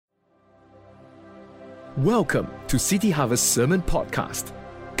Welcome to City Harvest Sermon Podcast.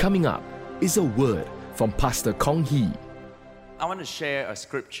 Coming up is a word from Pastor Kong Hee. I want to share a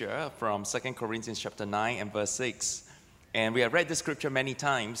scripture from 2 Corinthians chapter 9 and verse 6. And we have read this scripture many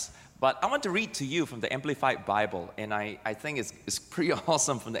times, but I want to read to you from the Amplified Bible. And I think it's pretty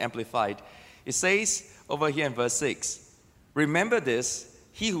awesome from the Amplified. It says over here in verse 6, "Remember this,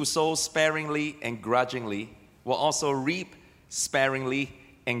 he who sows sparingly and grudgingly will also reap sparingly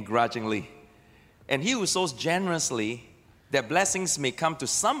and grudgingly. And he who sows generously, that blessings may come to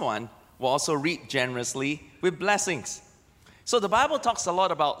someone, will also reap generously with blessings." So the Bible talks a lot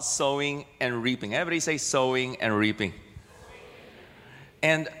about sowing and reaping. Everybody say sowing and reaping.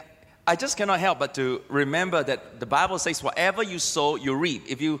 And I just cannot help but to remember that the Bible says whatever you sow, you reap.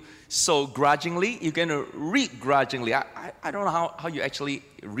 If you sow grudgingly, you're going to reap grudgingly. I don't know how you actually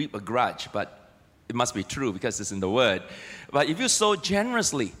reap a grudge, but it must be true because it's in the Word. But if you sow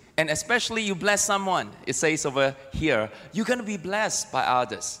generously, and especially you bless someone, it says over here, you're going to be blessed by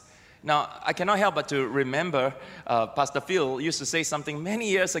others. Now, I cannot help but to remember Pastor Phil used to say something many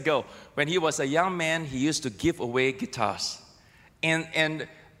years ago. When he was a young man, he used to give away guitars. And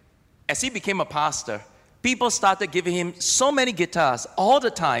as he became a pastor, people started giving him so many guitars all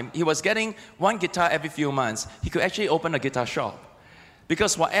the time. He was getting one guitar every few months. He could actually open a guitar shop.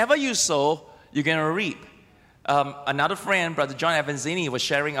 Because whatever you sow, you're going to reap. Another friend, Brother John Evanzini, was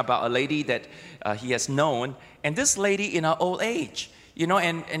sharing about a lady that he has known. And this lady in her old age,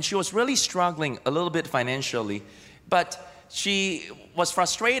 and she was really struggling a little bit financially. But she was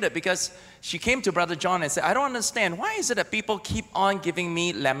frustrated because she came to Brother John and said, "I don't understand. Why is it that people keep on giving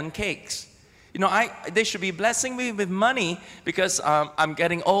me lemon cakes? They should be blessing me with money because I'm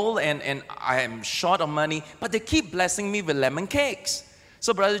getting old and I am short of money. But they keep blessing me with lemon cakes."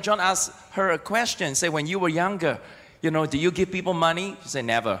 So Brother John asked her a question, say, "When you were younger, do you give people money?" She said,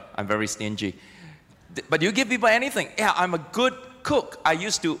 "Never. I'm very stingy." "But do you give people anything?" "Yeah, I'm a good cook.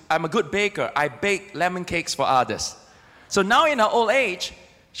 I'm a good baker. I bake lemon cakes for others." So now in her old age,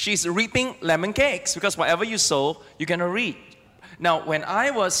 she's reaping lemon cakes because whatever you sow, you're going to reap. Now, when I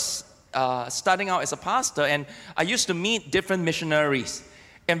was starting out as a pastor, and I used to meet different missionaries,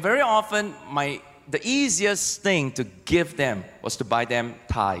 and very often the easiest thing to give them was to buy them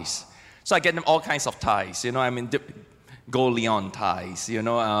ties. So I get them all kinds of ties. Gold Leon ties,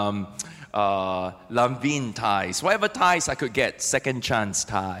 Lanvin ties, whatever ties I could get, second chance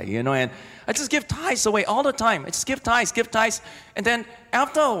tie, and I just give ties away all the time. I just give ties. And then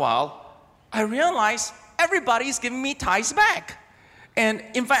after a while, I realized everybody's giving me ties back. And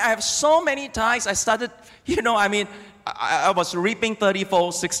in fact, I have so many ties, I started, I was reaping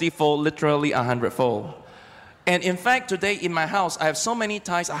 30-fold, 60-fold, literally 100-fold. And in fact, today in my house, I have so many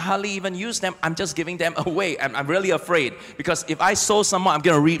ties, I hardly even use them. I'm just giving them away. I'm really afraid because if I sow some more, I'm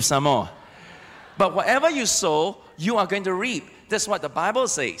going to reap some more. But whatever you sow, you are going to reap. That's what the Bible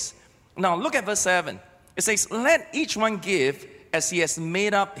says. Now, look at verse 7. It says, "Let each one give as he has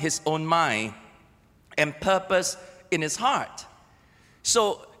made up his own mind and purpose in his heart."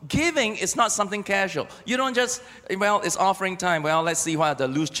 So giving is not something casual. You don't just, it's offering time. Let's see what are the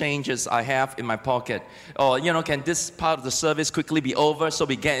loose changes I have in my pocket. Or, can this part of the service quickly be over so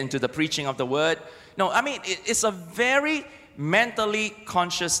we get into the preaching of the word? No, it's a very mentally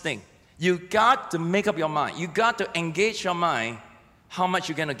conscious thing. You got to make up your mind. You got to engage your mind how much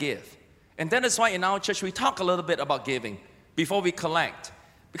you're going to give. And that is why in our church we talk a little bit about giving before we collect.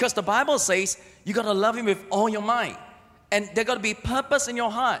 Because the Bible says you got to love Him with all your mind. And there got to be purpose in your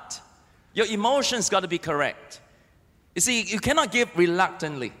heart. Your emotions got to be correct. You see, you cannot give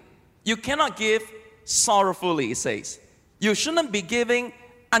reluctantly. You cannot give sorrowfully, it says. You shouldn't be giving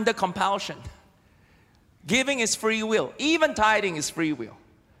under compulsion. Giving is free will. Even tithing is free will.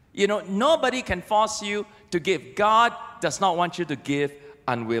 Nobody can force you to give. God does not want you to give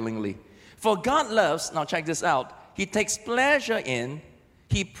unwillingly. For God loves, now check this out, He takes pleasure in,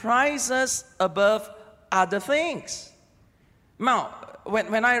 He prizes above other things. Now,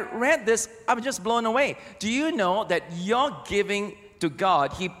 when I read this, I was just blown away. Do you know that your giving to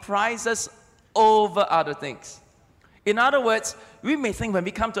God, He prizes over other things? In other words, we may think when we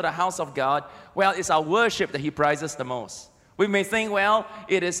come to the house of God, it's our worship that He prizes the most. We may think,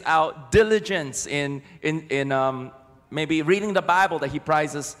 it is our diligence in maybe reading the Bible that He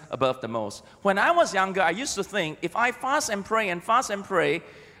prizes above the most. When I was younger, I used to think, if I fast and pray,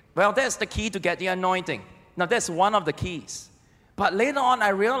 that's the key to get the anointing. Now, that's one of the keys. But later on, I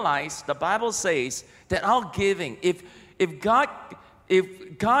realized the Bible says that our giving, if God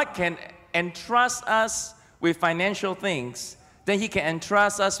can entrust us with financial things, then He can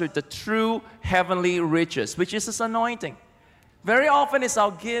entrust us with the true heavenly riches, which is His anointing. Very often it's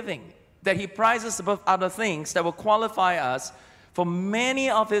our giving. that He prizes above other things that will qualify us for many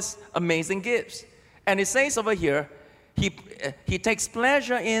of His amazing gifts. And it says over here, He takes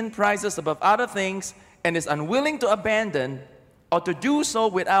pleasure in, prizes above other things, and is unwilling to abandon or to do so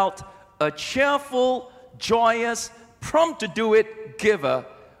without a cheerful, joyous, prompt to do it giver,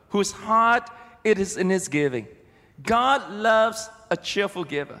 whose heart it is in his giving. God loves a cheerful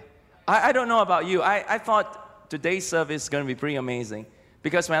giver. I don't know about you. I thought today's service is going to be pretty amazing,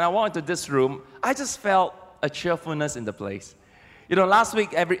 because when I walked into this room, I just felt a cheerfulness in the place. You know, last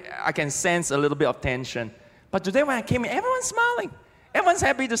week, I can sense a little bit of tension. But today when I came in, everyone's smiling. Everyone's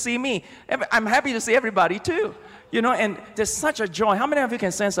happy to see me. I'm happy to see everybody too. You know, and there's such a joy. How many of you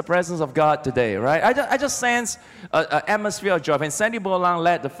can sense the presence of God today, right? I just sense an atmosphere of joy. When Sandy Bolang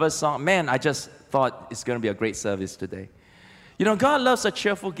led the first song, man, I just thought it's going to be a great service today. You know, God loves a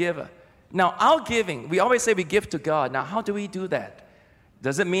cheerful giver. Now, our giving, we always say we give to God. Now, how do we do that?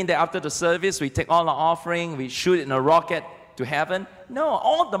 Does it mean that after the service, we take all our offering, we shoot it in a rocket to heaven? No,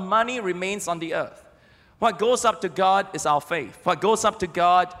 all the money remains on the earth. What goes up to God is our faith. What goes up to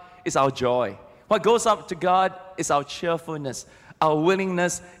God is our joy. What goes up to God is our cheerfulness, our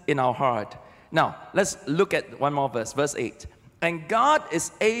willingness in our heart. Now, let's look at one more verse, verse 8. And God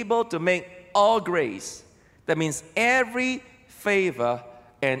is able to make all grace, that means every favor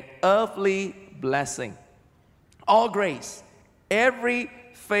and earthly blessing. All grace, every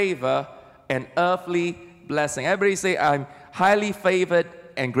favor and earthly blessing. Everybody say, I'm highly favored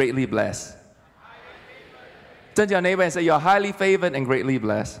and greatly blessed. Turn to your neighbor and say, you're highly favored and greatly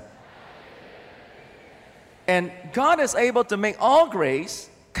blessed. And God is able to make all grace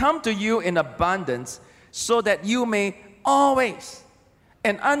come to you in abundance, so that you may always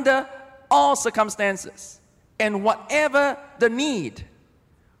and under all circumstances and whatever the need.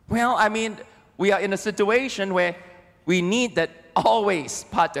 Well, I mean, we are in a situation where we need that always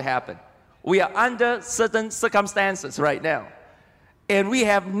part to happen. We are under certain circumstances right now. And we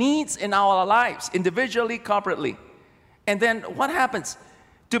have needs in our lives, individually, corporately. And then what happens?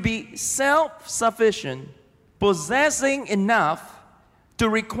 To be self-sufficient, possessing enough to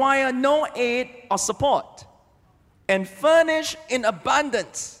require no aid or support, and furnish in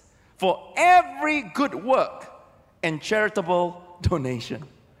abundance for every good work and charitable donation.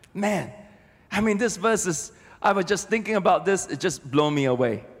 Man, I mean, this verse is, I was just thinking about this, it just blew me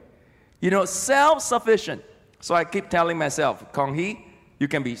away. You know, self-sufficient. So I keep telling myself, Kong Hee, you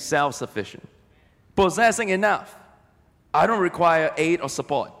can be self-sufficient. Possessing enough. I don't require aid or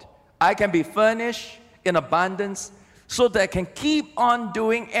support. I can be furnished in abundance, so that I can keep on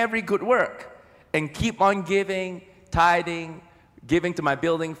doing every good work and keep on giving, tithing, giving to my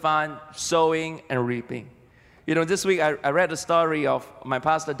building fund, sowing and reaping. You know, this week I read a story of my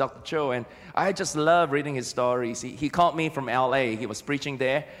pastor, Dr. Cho, and I just love reading his stories. He called me from LA. He was preaching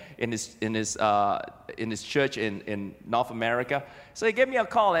there in his church in North America. So he gave me a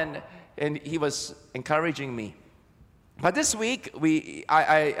call, and he was encouraging me. But this week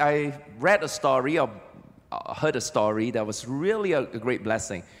I read a story, or heard a story that was really a great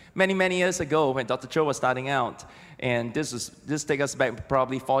blessing. Many years ago, when Dr. Cho was starting out, and this takes us back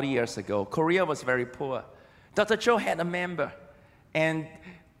probably 40 years ago, Korea was very poor. Dr. Cho had a member, and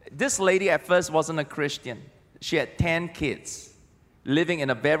this lady at first wasn't a Christian. She had 10 kids living in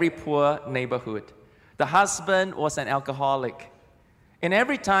a very poor neighborhood. The husband was an alcoholic. And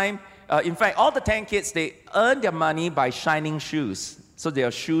every time, in fact, all the 10 kids, they earned their money by shining shoes. So they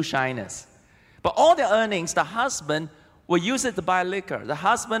are shoe shiners. But all their earnings, the husband would use it to buy liquor. The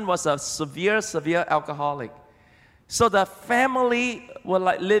husband was a severe alcoholic. So the family were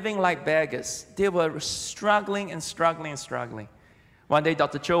like living like beggars. They were struggling. One day,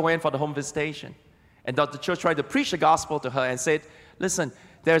 Dr. Cho went for the home visitation. And Dr. Cho tried to preach the gospel to her and said, listen,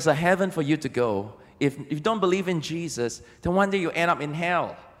 there's a heaven for you to go. If you don't believe in Jesus, then one day you end up in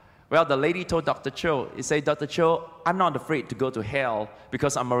hell. Well, the lady told Dr. Cho, he said, Dr. Cho, I'm not afraid to go to hell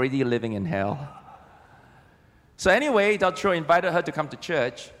because I'm already living in hell. So anyway, Dr. Cho invited her to come to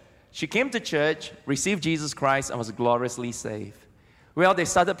church. She came to church, received Jesus Christ, and was gloriously saved. Well, they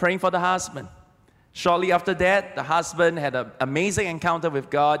started praying for the husband. Shortly after that, the husband had an amazing encounter with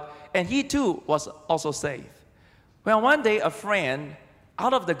God, and he too was also saved. Well, one day, a friend,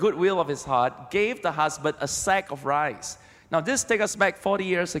 out of the goodwill of his heart, gave the husband a sack of rice. Now, this takes us back 40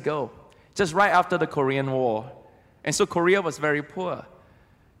 years ago, just right after the Korean War. And so Korea was very poor.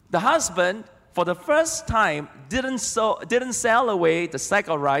 The husband, for the first time, didn't sell away the sack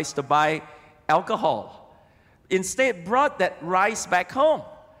of rice to buy alcohol. Instead, brought that rice back home.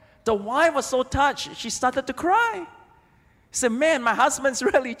 The wife was so touched, she started to cry. She said, man, my husband's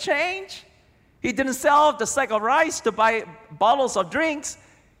really changed. He didn't sell the sack of rice to buy bottles of drinks.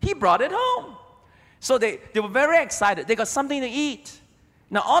 He brought it home. So they were very excited. They got something to eat.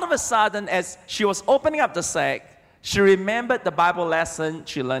 Now, all of a sudden, as she was opening up the sack, she remembered the Bible lesson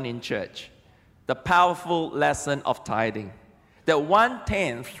she learned in church, the powerful lesson of tithing, that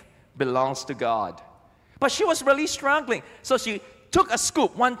 1/10 belongs to God. But she was really struggling. So she took a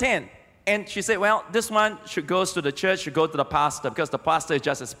scoop, 1/10, and she said, well, this one should go to the church, should go to the pastor, because the pastor is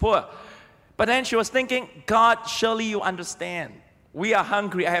just as poor. But then she was thinking, God, surely you understand. We are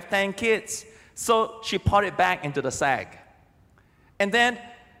hungry. I have 10 kids. So she poured it back into the sack. And then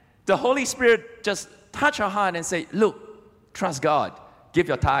the Holy Spirit just touched her heart and said, look, trust God. Give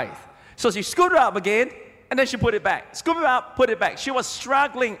your tithe. So she scooped it up again, and then she put it back. Scoop it up, put it back. She was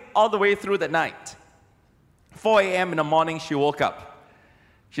struggling all the way through the night. 4 a.m. in the morning, she woke up.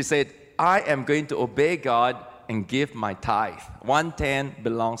 She said, I am going to obey God and give my tithe. 1/10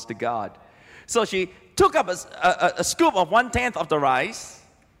 belongs to God. So she took up a scoop of 1/10 of the rice,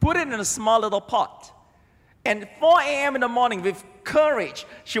 put it in a small little pot. And 4 a.m. in the morning, with courage,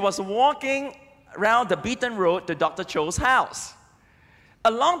 she was walking around the beaten road to Dr. Cho's house.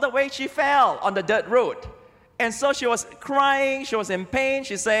 Along the way, she fell on the dirt road. And so she was crying, she was in pain.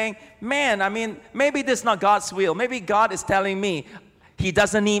 She's saying, man, I mean, maybe this is not God's will. Maybe God is telling me He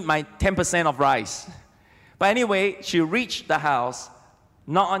doesn't need my 10% of rice. But anyway, she reached the house,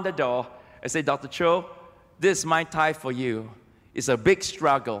 knocked on the door, and said, Dr. Cho, this is my tithe for you. It's a big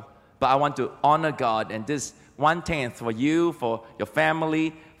struggle, but I want to honor God, and this 1/10 for you, for your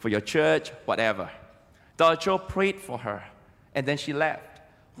family, for your church, whatever. Dr. Cho prayed for her, and then she left.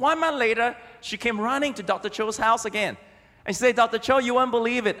 1 month later, she came running to Dr. Cho's house again. And she said, Dr. Cho, you won't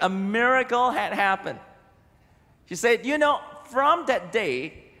believe it. A miracle had happened. She said, you know, from that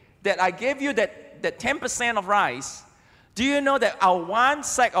day that I gave you that 10% of rice, do you know that our 1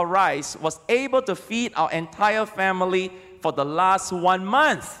 sack of rice was able to feed our entire family for the last 1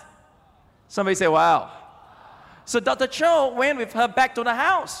 month? Somebody say, wow. So Dr. Cho went with her back to the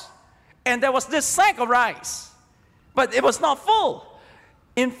house. And there was this sack of rice. But it was not full.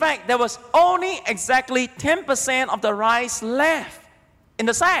 In fact, there was only exactly 10% of the rice left in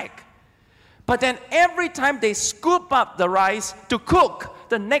the sack. But then every time they scoop up the rice to cook,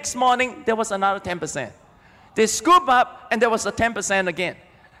 the next morning there was another 10%. They scoop up and there was a 10% again.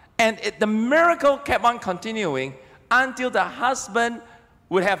 And the miracle kept on continuing until the husband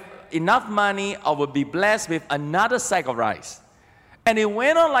would have enough money or would be blessed with another sack of rice. And it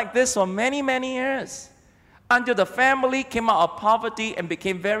went on like this for many, many years, until the family came out of poverty and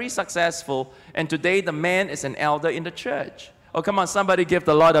became very successful. And today the man is an elder in the church. Oh, come on, somebody give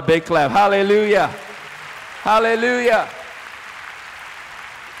the Lord a big clap. Hallelujah. Hallelujah.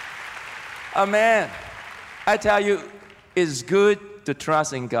 Amen. I tell you, it's good to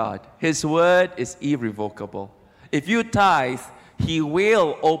trust in God. His word is irrevocable. If you tithe, He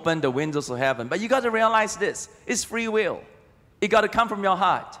will open the windows of heaven. But you got to realize this. It's free will. It got to come from your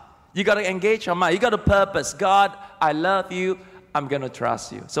heart. You got to engage your mind. You got to purpose. God, I love you. I'm going to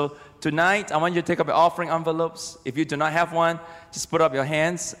trust you. So tonight, I want you to take up your offering envelopes. If you do not have one, just put up your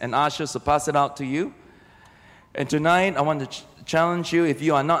hands and ushers will pass it out to you. And tonight, I want to challenge you, if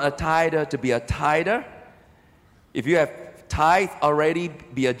you are not a tither, to be a tither. If you have tithe already,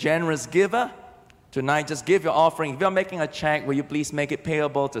 be a generous giver. Tonight, just give your offering. If you're making a check, will you please make it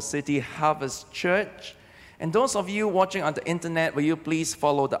payable to City Harvest Church? And those of you watching on the internet, will you please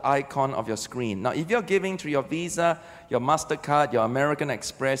follow the icon of your screen? Now, if you're giving through your Visa, your MasterCard, your American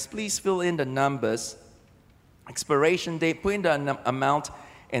Express, please fill in the numbers, expiration date, put in the amount,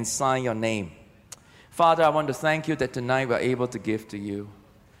 and sign your name. Father, I want to thank you that tonight we're able to give to you.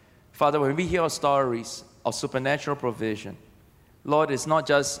 Father, when we hear stories of supernatural provision, Lord, it's not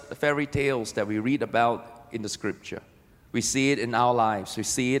just fairy tales that we read about in the Scripture. We see it in our lives. We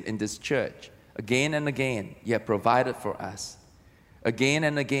see it in this church. Again and again, you have provided for us. Again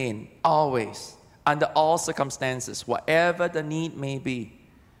and again, always, under all circumstances, whatever the need may be,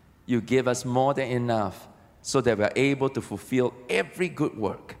 you give us more than enough so that we're able to fulfill every good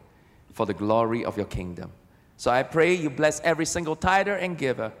work for the glory of your kingdom. So I pray you bless every single tither and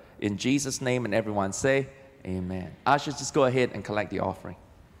giver in Jesus' name, and everyone say, amen. Ushers, just go ahead and collect the offering.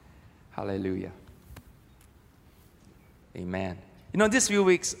 Hallelujah. Amen. You know, this few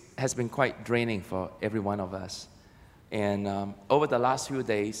weeks has been quite draining for every one of us. And over the last few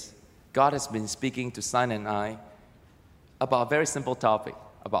days, God has been speaking to Son and I about a very simple topic,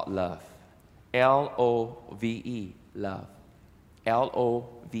 about love. L-O-V-E, love.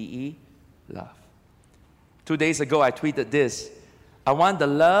 L-O-V-E, love. 2 days ago, I tweeted this: I want the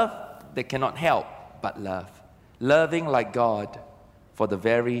love that cannot help but love. Loving like God for the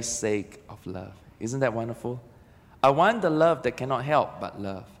very sake of love. Isn't that wonderful? I want the love that cannot help but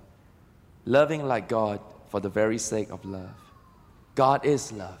love. Loving like God for the very sake of love. God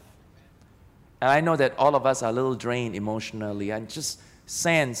is love. And I know that all of us are a little drained emotionally. I just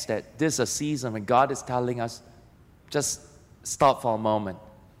sense that this is a season when God is telling us, just stop for a moment.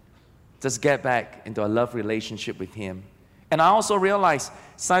 Just get back into a love relationship with Him. And I also realize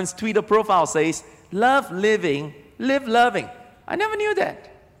Son's Twitter profile says, love living, live loving. I never knew that.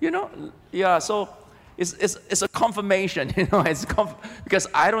 Yeah, so it's a confirmation, because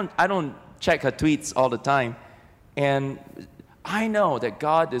I don't check her tweets all the time. And I know that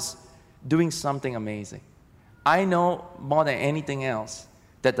God is doing something amazing. I know more than anything else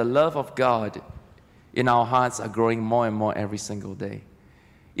that the love of God in our hearts are growing more and more every single day.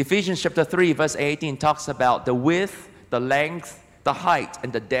 Ephesians chapter 3, verse 18 talks about the width, the length, the height,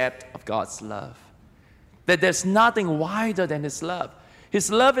 and the depth of God's love. That there's nothing wider than His love. His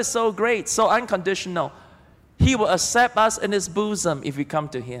love is so great, so unconditional. He will accept us in His bosom if we come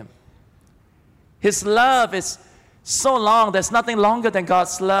to Him. His love is so long, there's nothing longer than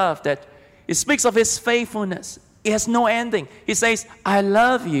God's love, that it speaks of His faithfulness. It has no ending. He says, I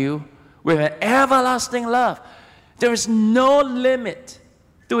love you with an everlasting love. There is no limit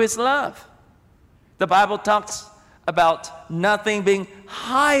to His love. The Bible talks about nothing being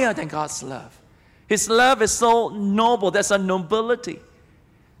higher than God's love. His love is so noble. There's a nobility.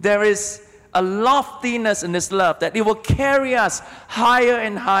 There is a loftiness in His love that it will carry us higher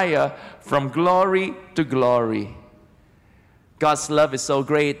and higher from glory to glory. God's love is so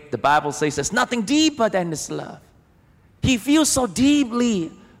great. The Bible says there's nothing deeper than His love. He feels so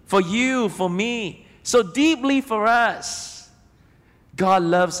deeply for you, for me, so deeply for us. God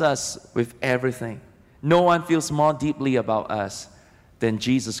loves us with everything. No one feels more deeply about us than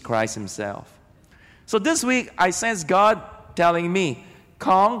Jesus Christ Himself. So this week, I sense God telling me,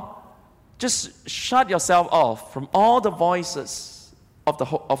 Kong, just shut yourself off from all the voices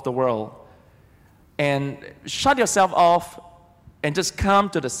of the world, and shut yourself off and just come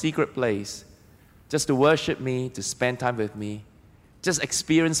to the secret place, just to worship me, to spend time with me, just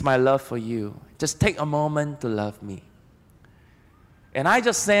experience my love for you. Just take a moment to love me. And I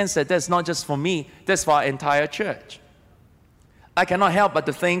just sense that that's not just for me, that's for our entire church. I cannot help but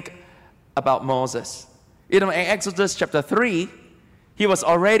to think about Moses. In Exodus chapter 3, he was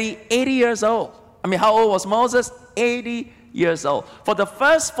already 80 years old. How old was Moses? 80 years old. For the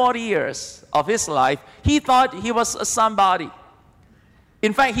first 40 years of his life, he thought he was a somebody.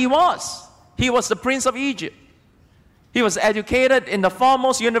 In fact, he was. He was the prince of Egypt. He was educated in the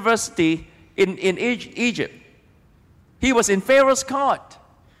foremost university in Egypt. He was in Pharaoh's court.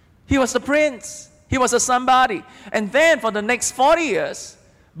 He was the prince. He was a somebody. And then for the next 40 years,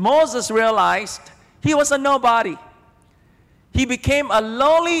 Moses realized he was a nobody. He became a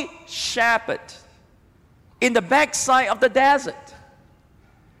lowly shepherd in the backside of the desert.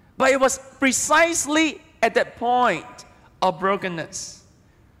 But it was precisely at that point of brokenness.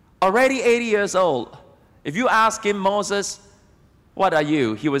 Already 80 years old. If you ask him, Moses, what are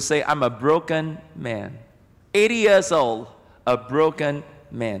you? He would say, I'm a broken man. 80 years old, a broken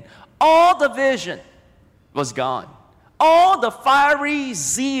man. All the vision was gone. All the fiery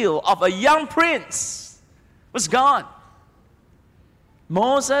zeal of a young prince was gone.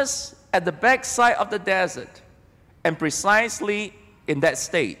 Moses at the backside of the desert, and precisely in that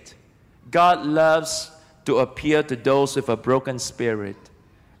state, God loves to appear to those with a broken spirit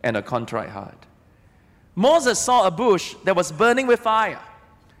and a contrite heart. Moses saw a bush that was burning with fire,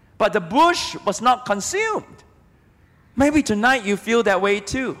 but the bush was not consumed. Maybe tonight you feel that way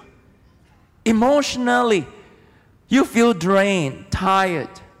too. Emotionally, you feel drained, tired,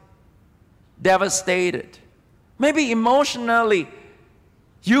 devastated. Maybe emotionally,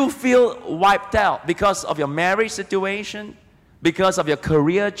 you feel wiped out because of your marriage situation, because of your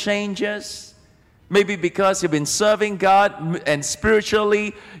career changes, maybe because you've been serving God and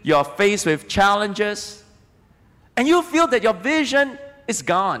spiritually you're faced with challenges. And you feel that your vision is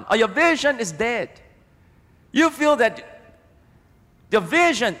gone or your vision is dead. You feel that your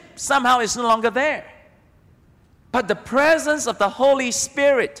vision somehow is no longer there. But the presence of the Holy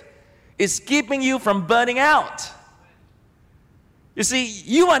Spirit is keeping you from burning out. You see,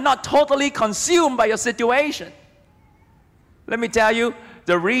 you are not totally consumed by your situation. Let me tell you,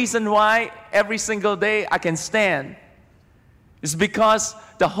 the reason why every single day I can stand is because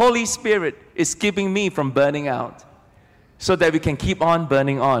the Holy Spirit is keeping me from burning out, so that we can keep on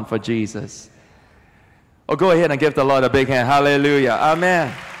burning on for Jesus. Oh, go ahead and give the Lord a big hand. Hallelujah.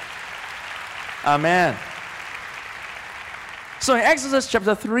 Amen. Amen. So in Exodus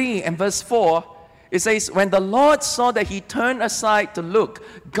chapter 3 and verse 4, it says, when the Lord saw that he turned aside to look,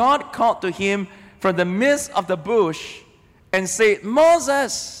 God called to him from the midst of the bush and said,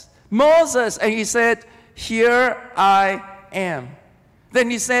 Moses, Moses. And he said, here I am.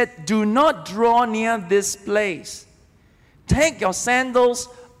 Then he said, do not draw near this place. Take your sandals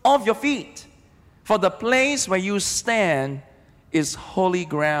off your feet, for the place where you stand is holy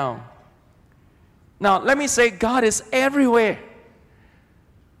ground. Now, let me say, God is everywhere.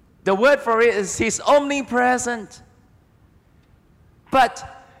 The word for it is He's omnipresent.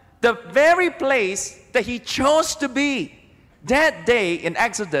 But the very place that He chose to be that day in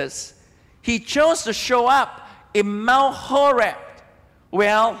Exodus, He chose to show up in Mount Horeb.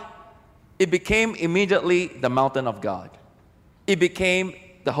 Well, it became immediately the mountain of God. It became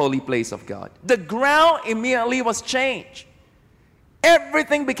the holy place of God. The ground immediately was changed.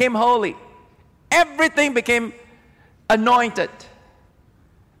 Everything became holy. Everything became anointed.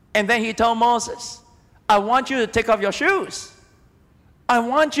 And then He told Moses, I want you to take off your shoes. I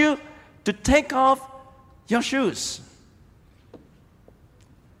want you to take off your shoes.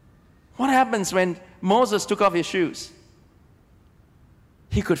 What happens when Moses took off his shoes?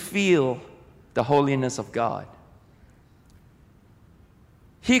 He could feel the holiness of God.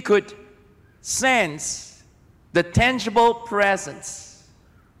 He could sense the tangible presence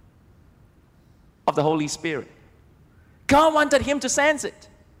of the Holy Spirit. God wanted him to sense it.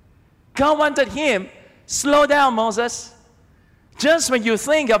 God wanted him, slow down, Moses. Just when you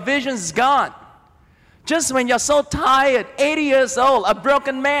think your vision is gone, just when you're so tired, 80 years old, a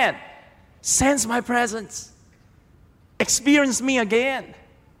broken man, sense my presence. Experience me again.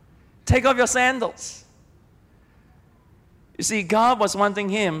 Take off your sandals. You see, God was wanting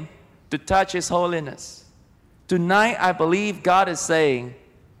him to touch His holiness. Tonight, I believe God is saying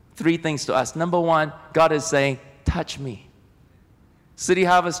three things to us. Number one, God is saying, touch me. City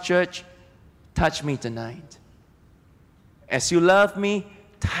Harvest Church, touch me tonight. As you love me,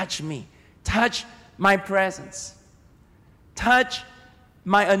 touch me. Touch my presence. Touch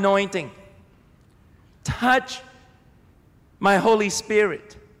my anointing. Touch my Holy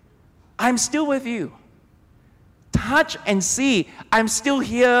Spirit. I'm still with you. Touch and see, I'm still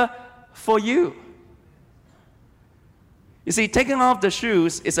here for you. You see, taking off the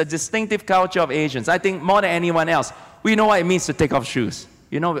shoes is a distinctive culture of Asians. I think more than anyone else, we know what it means to take off shoes.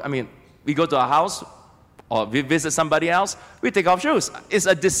 You know, I mean, we go to a house or we visit somebody else, we take off shoes. It's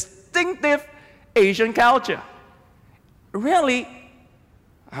a distinctive Asian culture. Really,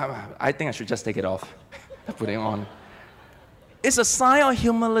 I think I should just take it off, put it on. It's a sign of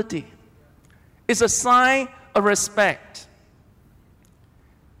humility. It's a sign of respect.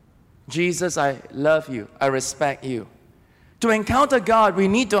 Jesus, I love you. I respect you. To encounter God, we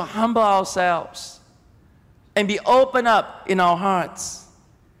need to humble ourselves and be open up in our hearts.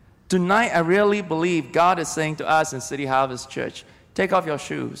 Tonight, I really believe God is saying to us in City Harvest Church, take off your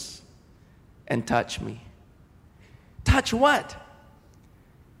shoes and touch me. Touch what?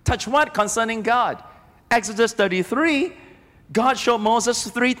 Touch what concerning God? Exodus 33, God showed Moses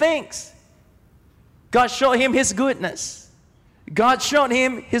three things. God showed him His goodness. God showed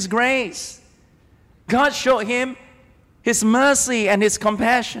him His grace. God showed him His mercy and His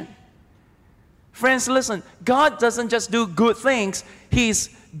compassion. Friends, listen, God doesn't just do good things. He's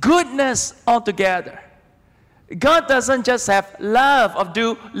goodness altogether. God doesn't just have love or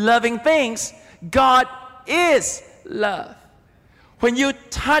do loving things. God is love. When you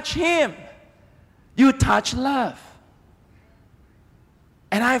touch Him, you touch love.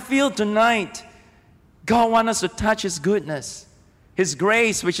 And I feel tonight, God wants us to touch His goodness, His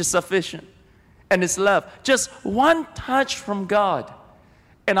grace, which is sufficient, and His love. Just one touch from God,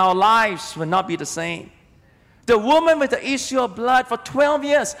 and our lives will not be the same. The woman with the issue of blood for 12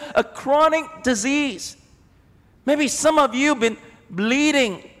 years, a chronic disease. Maybe some of you have been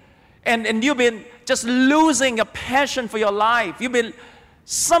bleeding, and you've been just losing a passion for your life.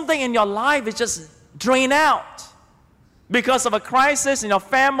 Something in your life is just drained out because of a crisis in your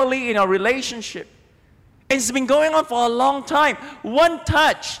family, in your relationship. It's been going on for a long time. One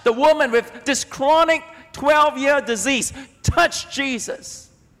touch, the woman with this chronic 12-year disease touched Jesus,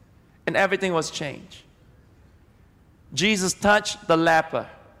 and everything was changed. Jesus touched the leper,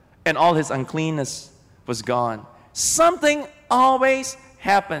 and all his uncleanness was gone. Something always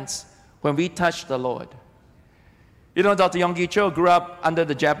happens when we touch the Lord. You know, Dr. Yonggi Cho grew up under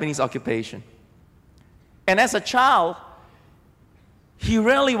the Japanese occupation. And as a child, he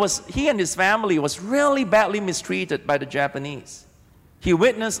and his family was really badly mistreated by the Japanese. He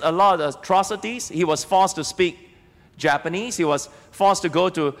witnessed a lot of atrocities. He was forced to speak Japanese. He was forced to go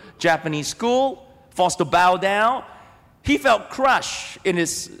to Japanese school, forced to bow down. He felt crushed in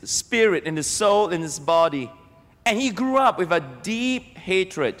his spirit, in his soul, in his body. And he grew up with a deep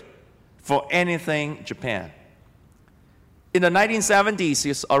hatred for anything Japan. In the 1970s,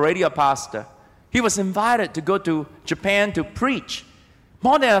 he's already a pastor. He was invited to go to Japan to preach.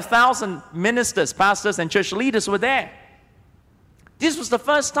 More than 1,000 ministers, pastors, and church leaders were there. This was the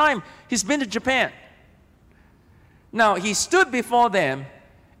first time he's been to Japan. Now, he stood before them,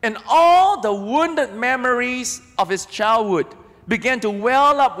 and all the wounded memories of his childhood began to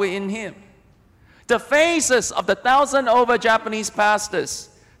well up within him. The faces of the 1,000 over Japanese pastors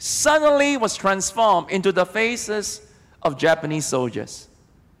suddenly was transformed into the faces of Japanese soldiers.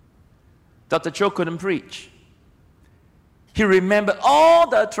 Dr. Cho couldn't preach. He remembered all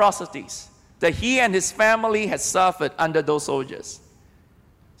the atrocities that he and his family had suffered under those soldiers.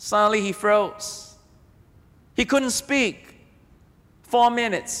 Suddenly he froze. He couldn't speak. 4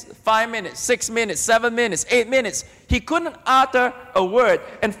 minutes, 5 minutes, 6 minutes, 7 minutes, 8 minutes. He couldn't utter a word.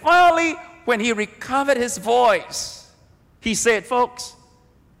 And finally, when he recovered his voice, he said, "Folks,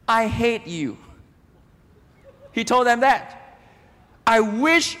 I hate you." He told them that. "I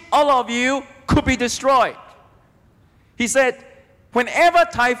wish all of you could be destroyed." He said, "Whenever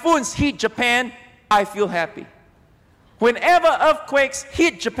typhoons hit Japan, I feel happy. Whenever earthquakes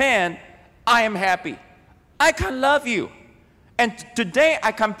hit Japan, I am happy. I can love you. And today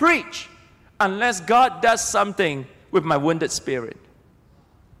I can preach unless God does something with my wounded spirit."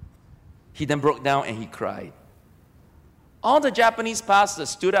 He then broke down and he cried. All the Japanese pastors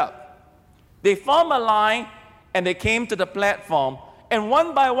stood up. They formed a line and they came to the platform, and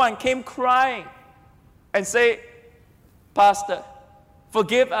one by one came crying and say, "Pastor,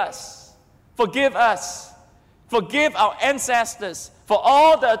 forgive us. Forgive us. Forgive our ancestors for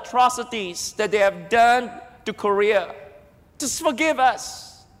all the atrocities that they have done to Korea. Just forgive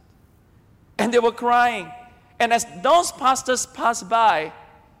us." And they were crying. And as those pastors passed by,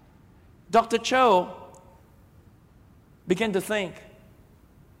 Dr. Cho began to think,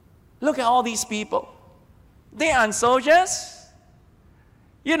 look at all these people. They aren't soldiers.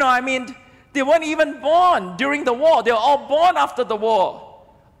 You know, they weren't even born during the war. They were all born after the war.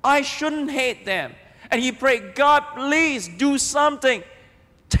 I shouldn't hate them. And he prayed, "God, please do something.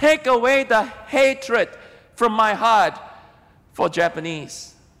 Take away the hatred from my heart for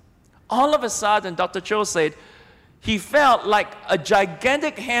Japanese." All of a sudden, Dr. Cho said, he felt like a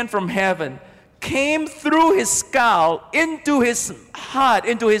gigantic hand from heaven came through his skull, into his heart,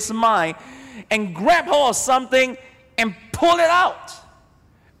 into his mind, and grabbed hold of something and pulled it out.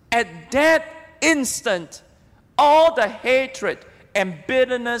 At that instant, all the hatred and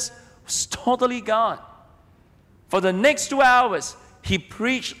bitterness was totally gone. For the next 2 hours, he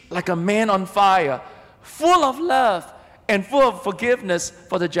preached like a man on fire, full of love and full of forgiveness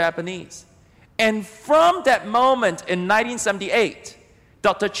for the Japanese. And from that moment in 1978,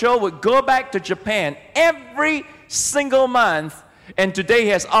 Dr. Cho would go back to Japan every single month, and today he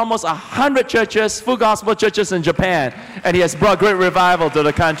has almost 100 churches, full gospel churches in Japan, and he has brought great revival to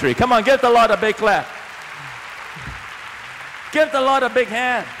the country. Come on, give the Lord a big clap. Give the Lord a big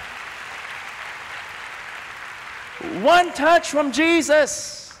hand. One touch from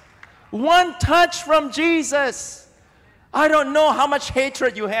Jesus. One touch from Jesus. I don't know how much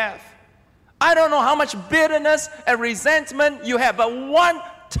hatred you have. I don't know how much bitterness and resentment you have, but one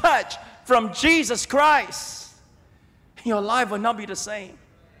touch from Jesus Christ, your life will not be the same.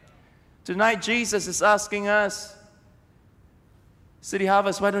 Tonight, Jesus is asking us, City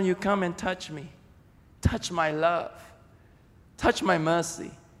Harvest, why don't you come and touch me? Touch my love. Touch my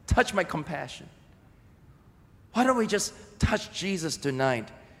mercy. Touch my compassion. Why don't we just touch Jesus tonight?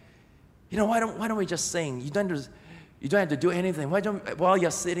 You know, why don't we just sing? You don't have to do anything. While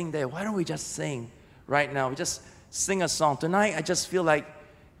you're sitting there, why don't we just sing right now? We just sing a song. Tonight, I just feel like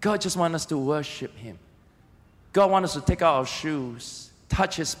God just wants us to worship Him. God wants us to take out our shoes,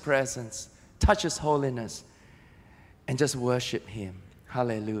 touch His presence, touch His holiness, and just worship Him.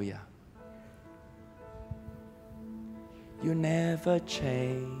 Hallelujah. You never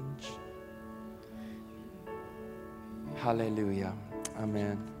change. Hallelujah.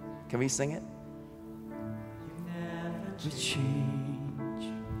 Amen. Can we sing it? To change.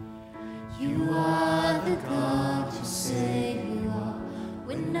 You are the God you say you are.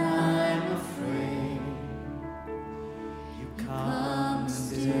 When I'm afraid, you come and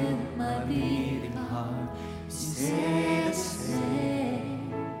still my beating heart. You stay the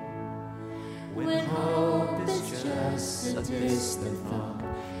same. When hope is just a distant thought,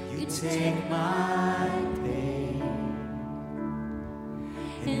 you take my pain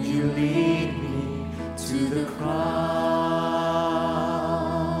and you lead me to the cross.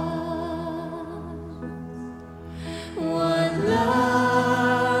 What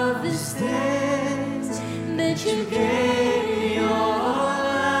love is this that you gave your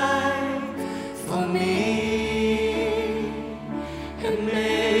life?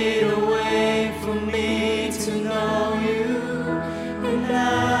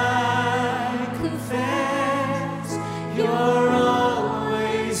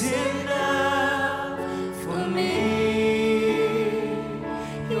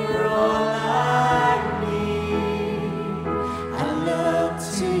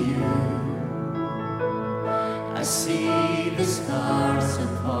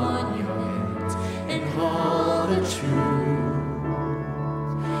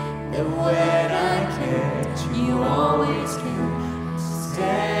 that when I can't, you always can.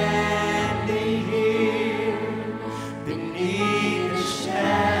 Standing here beneath the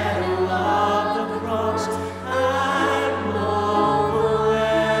shadow of the cross, I'm overwhelmed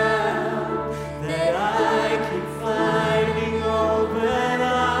that I keep finding open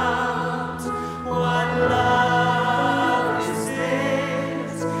arms. What love is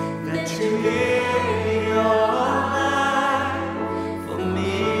this that you give your life for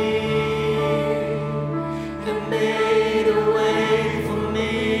me, and made a way for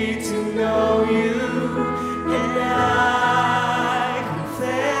me to know you, and I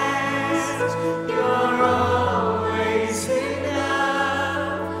confess you're always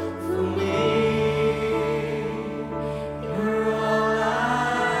enough for me. You're all I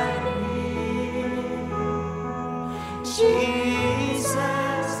need,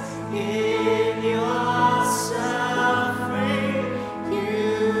 Jesus. In your suffering,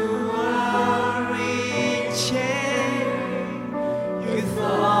 you were reaching. You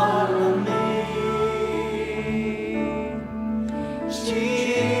thought of me,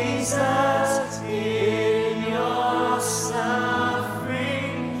 Jesus. In your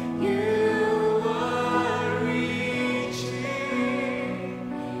suffering, you were reaching.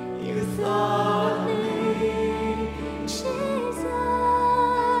 You thought of me, Jesus.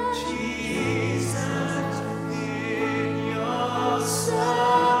 In your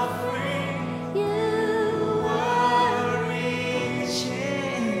suffering, you were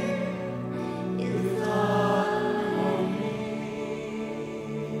reaching. You thought of me.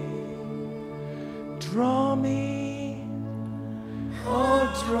 Draw me, Oh,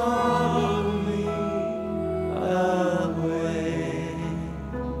 draw me away,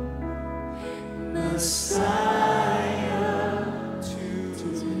 Messiah,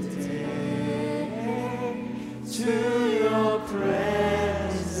 today, to your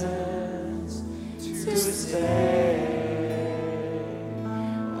presence to stay.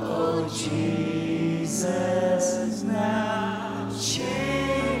 Oh, Jesus, now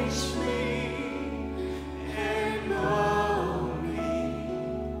change me and mold me,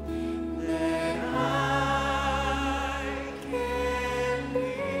 that I can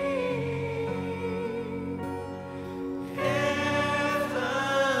be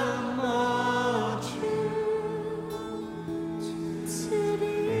evermore true to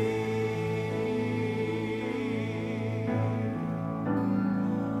thee.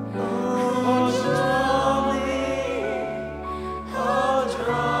 Oh,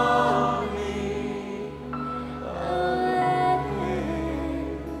 draw me, away,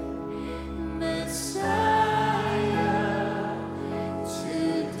 Messiah,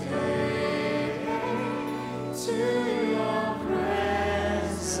 today, to your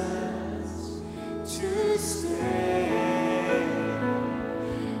presence to stay.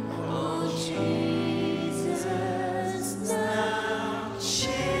 Oh, Jesus, now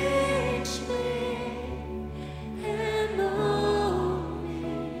change me and mold me,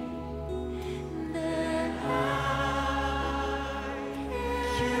 that I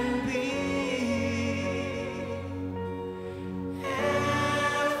can be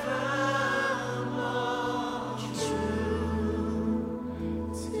evermore true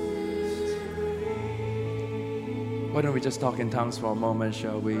to thee. why don't we just talk in tongues for a moment,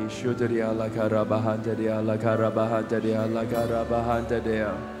 shall we? Shuddhariya lakarabahantaria lakarabahantaria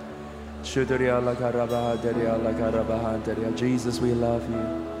lakarabahantaria. Shuddhariya lakarabahantaria lakarabahantaria. Jesus, we love you.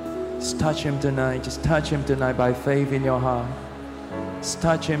 Just touch him tonight. Just touch him tonight by faith in your heart. Just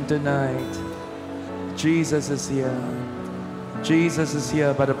touch him tonight. Jesus is here. Jesus is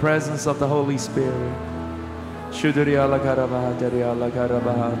here by the presence of the Holy Spirit. Shuddhariya lakarabahantaria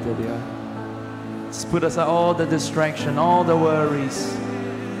lakarabahantaria. Just put aside all the distraction, all the worries.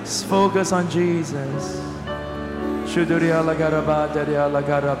 Just focus on Jesus. Shuddhariya lakarabahantaria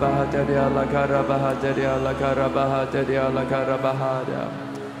lakarabahantaria lakarabahantaria lakarabahantaria lakarabahantaria.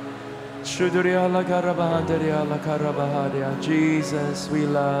 Shuddhariya lakarabahantaria lakarabahantaria. Jesus, we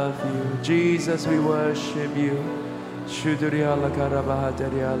love you. Jesus, we worship you. Shuddhariya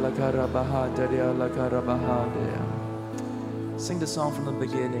lakarabahantaria lakarabahantaria lakarabahantaria. Sing the song from the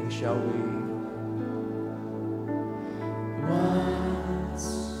beginning, shall we? Once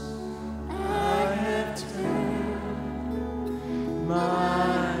I have turned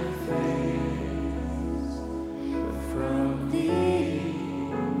my face from thee,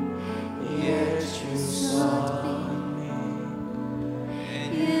 yet you sought me,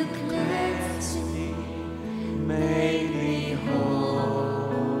 and you cleansed me, made me whole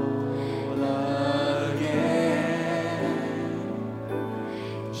again.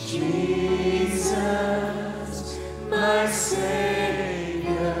 Jesus.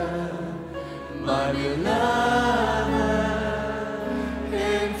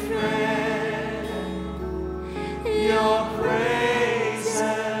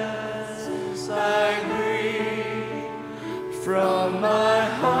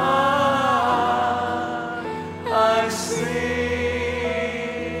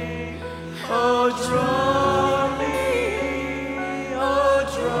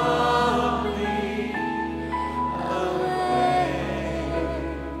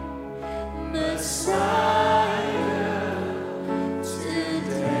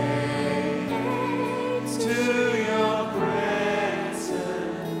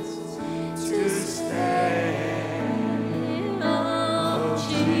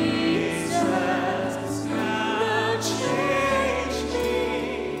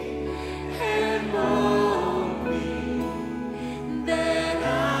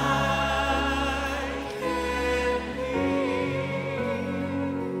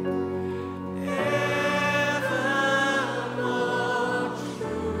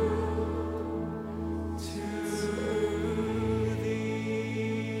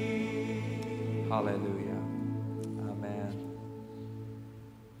 Hallelujah. Amen.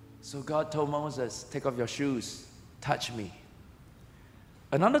 So God told Moses, take off your shoes, touch me.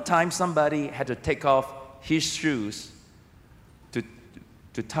 Another time somebody had to take off his shoes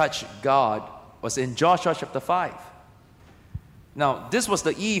to touch God was in Joshua chapter 5. Now, this was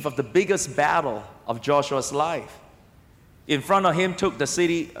the eve of the biggest battle of Joshua's life. In front of him stood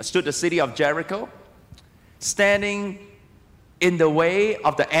the city of Jericho, standing in the way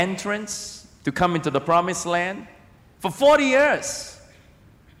of the entrance to come into the promised land. For 40 years,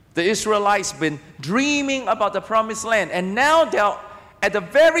 the Israelites been dreaming about the promised land, and now they're at the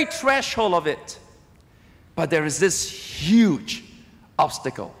very threshold of it. But there is this huge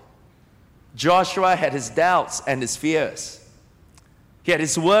obstacle. Joshua had his doubts and his fears. He had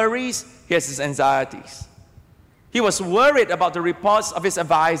his worries, he has his anxieties. He was worried about the reports of his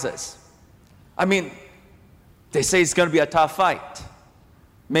advisors. I mean, they say it's going to be a tough fight.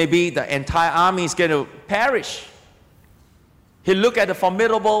 Maybe the entire army is going to perish. He looked at the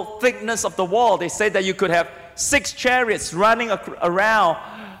formidable thickness of the wall. They say that you could have 6 chariots running around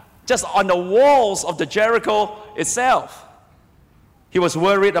just on the walls of the Jericho itself. He was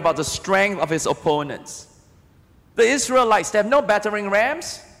worried about the strength of his opponents. The Israelites, they have no battering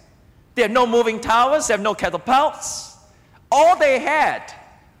rams. They have no moving towers. They have no catapults. All they had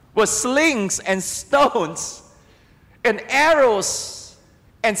was slings and stones and arrows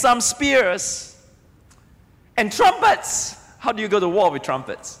and some spears and trumpets. How do you go to war with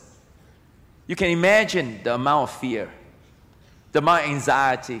trumpets? You can imagine the amount of fear, the amount of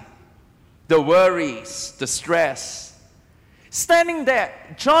anxiety, the worries, the stress. Standing there,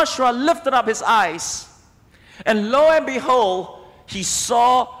 Joshua lifted up his eyes, and lo and behold, he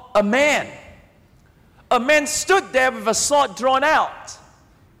saw a man. A man stood there with a sword drawn out.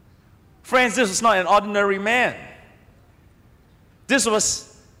 Friends, this was not an ordinary man. This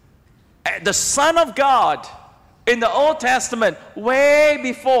was the Son of God in the Old Testament, way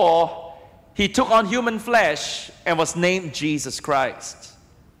before he took on human flesh and was named Jesus Christ.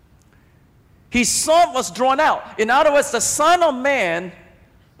 His sword was drawn out. In other words, the Son of Man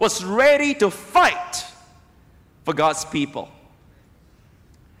was ready to fight for God's people.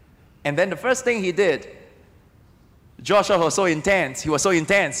 And then the first thing he did, Joshua was so intense. He was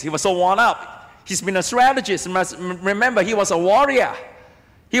so worn up. He's been a strategist. Remember, he was a warrior.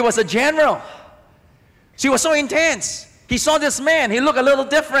 He was a general. So he was so intense. He saw this man. He looked a little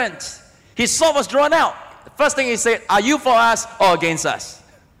different. His sword was drawn out. The first thing he said, are you for us or against us?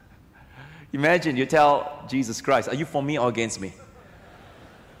 Imagine you tell Jesus Christ, are you for me or against me?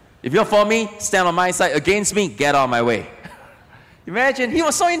 If you're for me, stand on my side. Against me, get out of my way. Imagine, he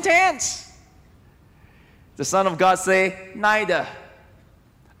was so intense. The Son of God say, neither.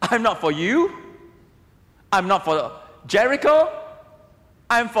 I'm not for you. I'm not for Jericho.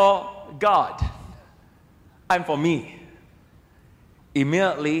 I'm for God. I'm for me.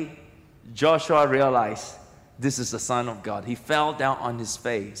 Immediately, Joshua realized this is the Son of God. He fell down on his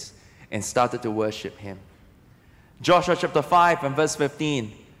face and started to worship him. Joshua chapter 5 and verse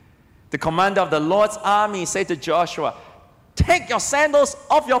 15. The commander of the Lord's army said to Joshua, take your sandals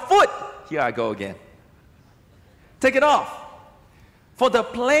off your foot. Here I go again. Take it off. For the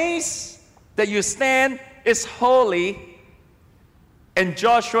place that you stand is holy. And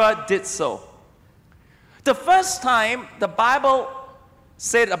Joshua did so. The first time the Bible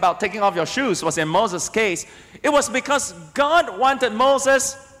said about taking off your shoes was in Moses' case. It was because God wanted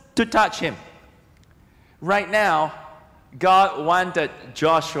Moses to touch him. Right now, God wanted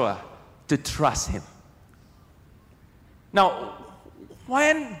Joshua to trust him. Now,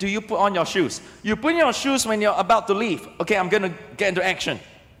 when do you put on your shoes? You put on your shoes when you're about to leave. Okay, I'm going to get into action.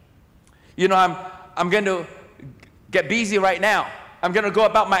 You know, I'm going to get busy right now. I'm going to go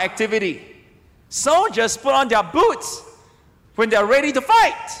about my activity. Soldiers put on their boots when they're ready to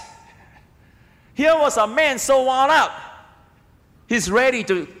fight. Here was a man so worn out. He's ready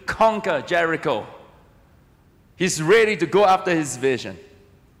to conquer Jericho. He's ready to go after his vision.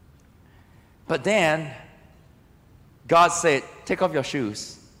 But then, God said, take off your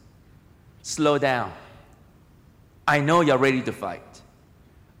shoes. Slow down. I know you're ready to fight.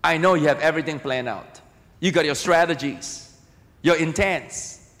 I know you have everything planned out. You got your strategies, your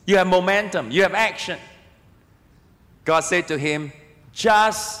intents, you have momentum, you have action. God said to him,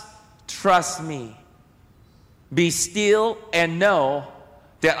 just trust me. Be still and know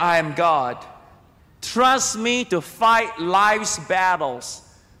that I am God. Trust me to fight life's battles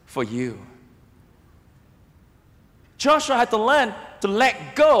for you. Joshua had to learn to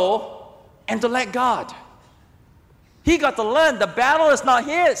let go and to let God. He got to learn the battle is not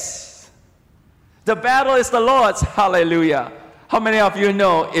his. The battle is the Lord's. Hallelujah. How many of you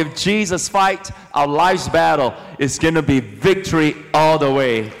know if Jesus fights our life's battle, it's going to be victory all the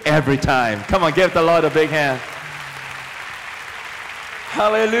way, every time. Come on, give the Lord a big hand.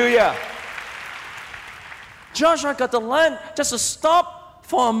 Hallelujah. Joshua got to learn just to stop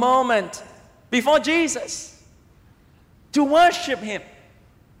for a moment before Jesus, to worship him,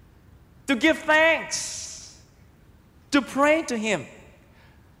 to give thanks, to pray to him.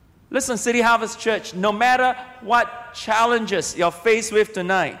 Listen, City Harvest Church, no matter what challenges you're faced with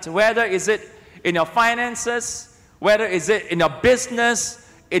tonight, whether is it in your finances, whether is it in your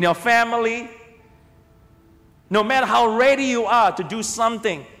business, in your family, no matter how ready you are to do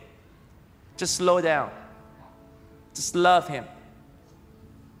something, just slow down. Just love him.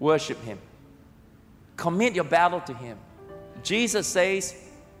 Worship him. Commit your battle to him. Jesus says,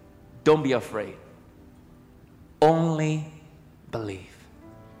 don't be afraid. Only believe.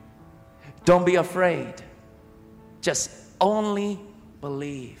 Don't be afraid. Just only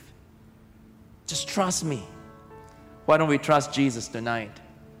believe. Just trust me. Why don't we trust Jesus tonight?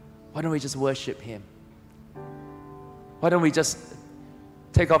 Why don't we just worship him? Why don't we just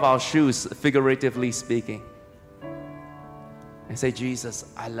take off our shoes, figuratively speaking, and say, Jesus,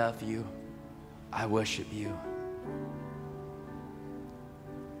 I love you. I worship you.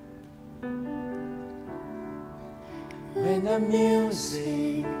 When the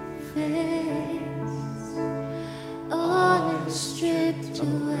music fades, all is stripped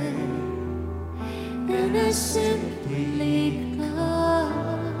away, and I simply go,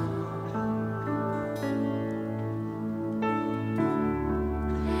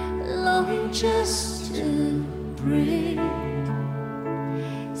 longing just to breathe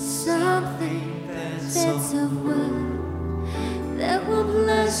something that's of worth that will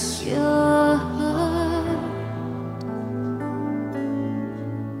bless your heart.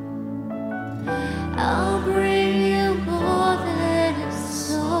 I'll bring you more than a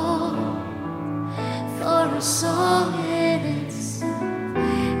song, for a song in itself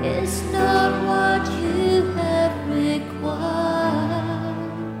is not what you have required.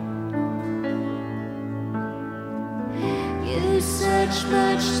 You search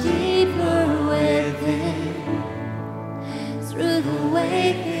much deeper within, through the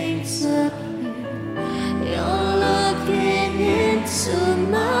way things appear. You're looking into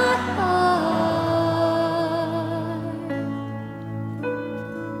my heart.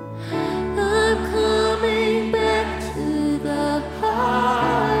 I'm coming back to the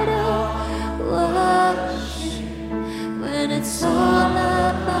heart of worship, when it's all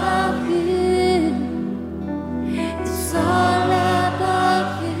about you. It's all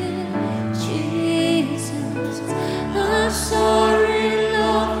about you, Jesus. I'm sorry,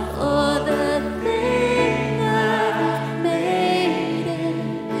 Lord, for the thing I made it.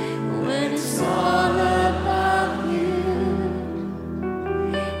 When it's all about you,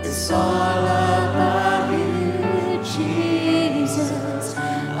 it's all about you, Jesus.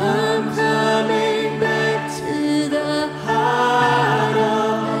 I'm coming back to the heart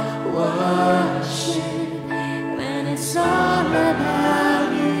of worship, when it's all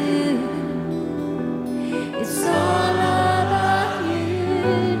about you. It's all about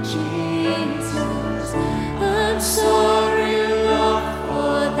you, Jesus. I'm sorry, Lord,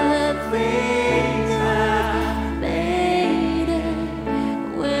 for the things I made it.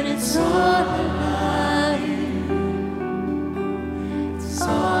 When it's all about you, it's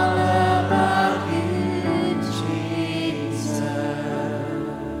all about you, Jesus.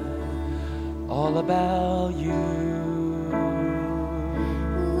 All about you.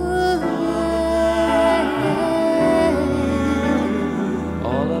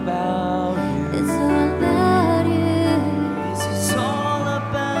 All about you. It's all about you. It's all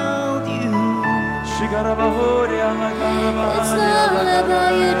about you. It's all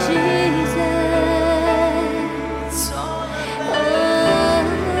about you, Jesus. It's all about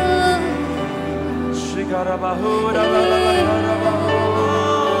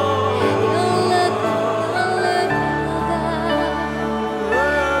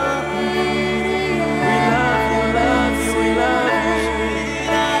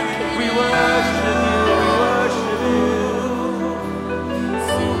We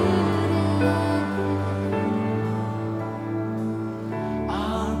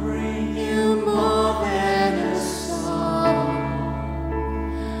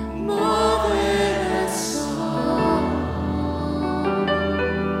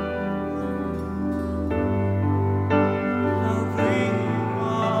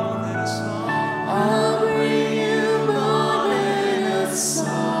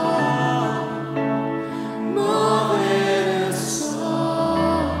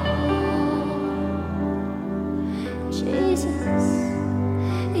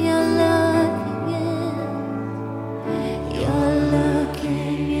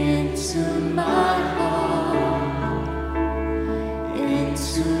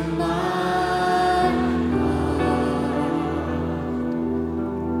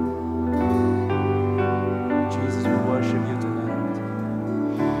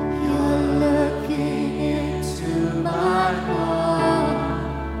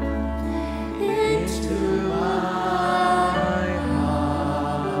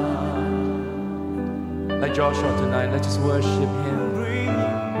fall short tonight. Let's just worship Him.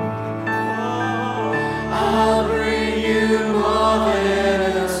 I'll bring you more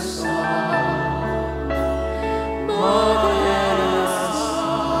than a song, more than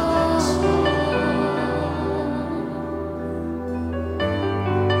a song.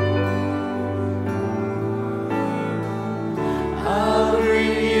 I'll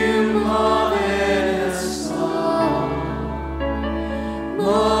bring you more than a song,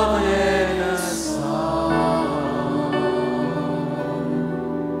 more than a song.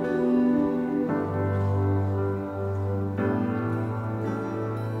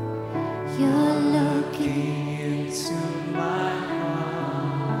 You're looking Into my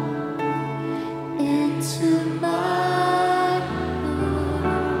heart, into my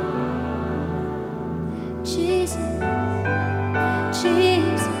heart. Jesus,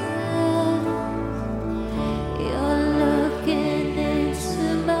 Jesus, you're looking into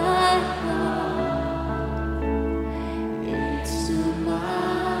my heart, into my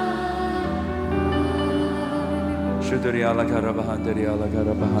heart. Shudriya la karabahandriya la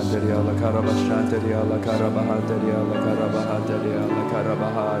karabahandriya la karabashandriya la karabahandriya la karabahandriya la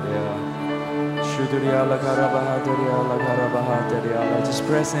karabahandriya. Shudriya la karabahandriya la karabahandriya. Just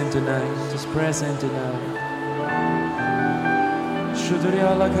press in tonight. Just press in tonight.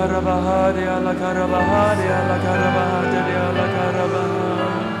 Shudriya la karabahandriya la karabahandriya la karabahandriya la karabahandriya.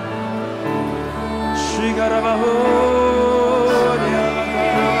 Shri karabahandriya la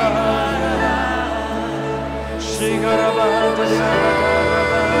karabahandriya. Shri karabahandriya la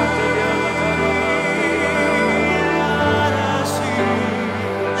karabahandriya la karabahandriya.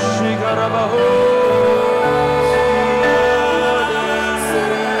 Shri karabahandriya.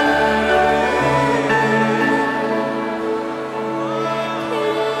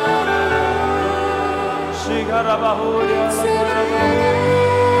 Shri karabahandriya la karabahandriya.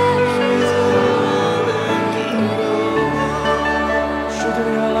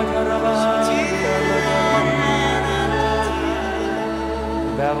 Shudriya la karabahandriya la karabahandriya.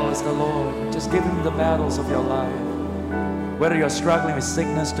 The battle is the Lord. Just give Him the battles of your life. Whether you're struggling with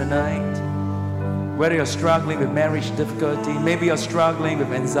sickness tonight, whether you're struggling with marriage difficulty, maybe you're struggling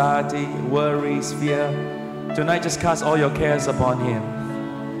with anxiety, worries, fear, tonight just cast all your cares upon Him.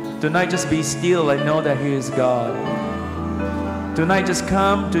 Tonight just be still and know that He is God. Tonight just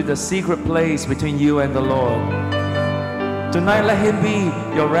come to the secret place between you and the Lord. Tonight let Him be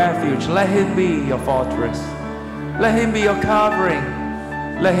your refuge. Let Him be your fortress. Let Him be your covering.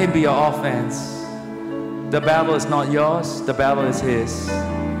 Let Him be your offense. The battle is not yours, the battle is His.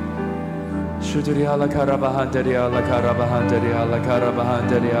 Shudriya la karabahandriya la karabahandriya la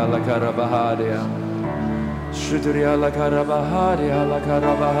karabahandriya la karabahandriya. Shudriya la karabahandriya la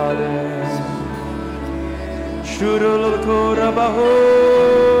karabahandriya. Shudriya la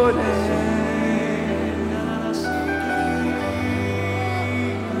karabahandriya.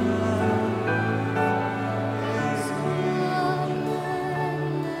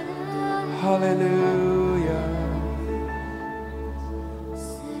 Hallelujah.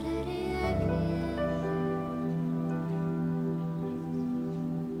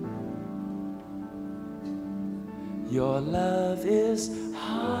 Your love is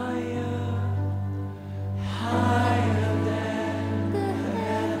higher, higher than the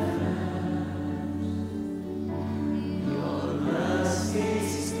heavens. Your mercy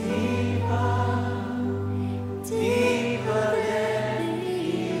is deeper, deeper than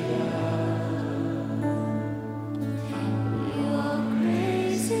Your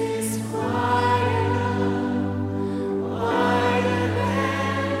grace is wider, wider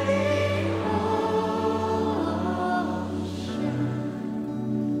than the ocean.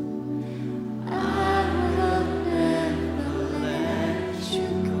 I will never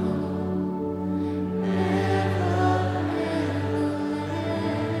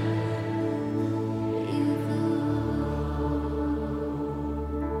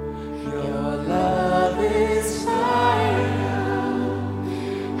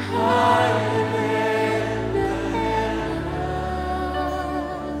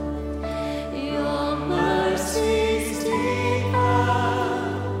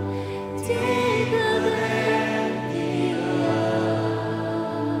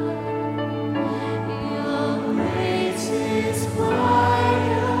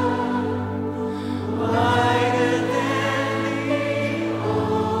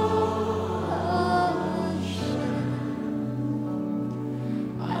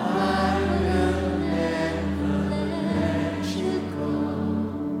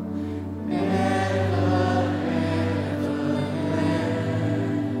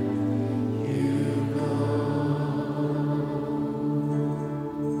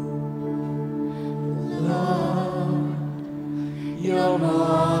You're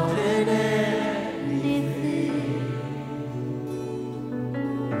more than anything.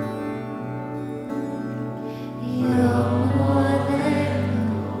 You're more than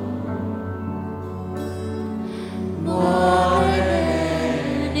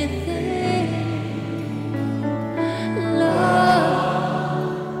anything.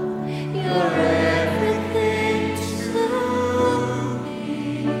 Love, you're everything to me.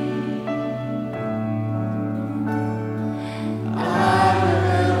 I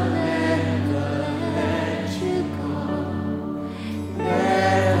will never let you go.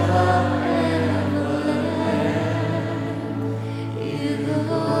 Never ever let you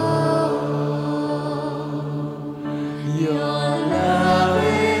go. Your love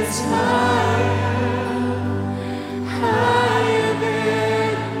is higher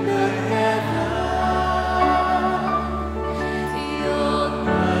than the heaven. Your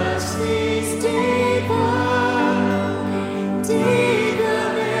mercy's deeper than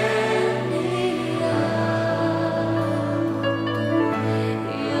the earth.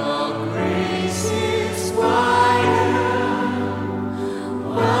 Your grace is wider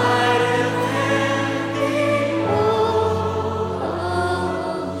than the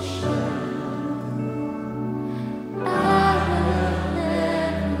ocean. I will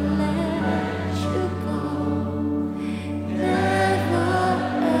never let you go. Never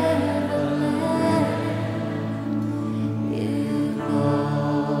ever let you go.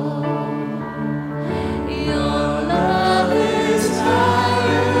 Your love is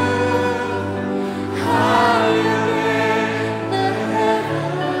higher than the heaven.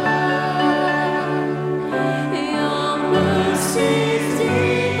 Your mercy is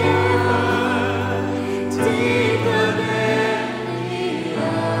deeper than the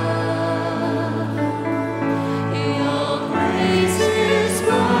earth. Your grace is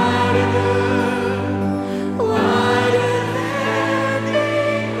wider than the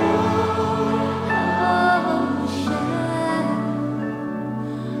ocean.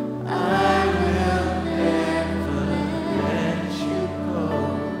 I will never let you go.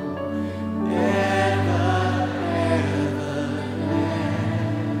 Never ever let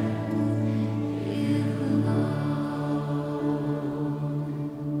you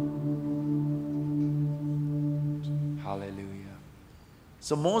Hallelujah.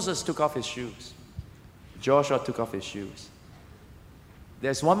 So Moses took off his shoes. Joshua took off his shoes.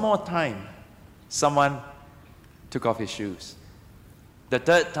 There's one more time someone took off his shoes. The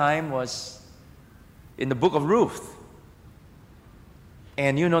third time was in the book of Ruth.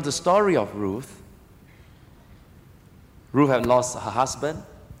 And you know the story of Ruth. Ruth had lost her husband.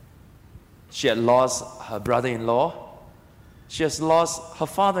 She had lost her brother-in-law. She has lost her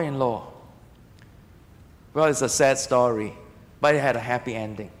father-in-law. Well, it's a sad story, but it had a happy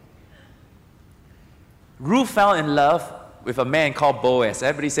ending. Ruth fell in love with a man called Boaz.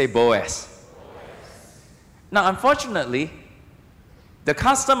 Everybody say Boaz. Now, unfortunately, the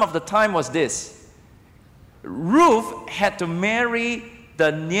custom of the time was this. Ruth had to marry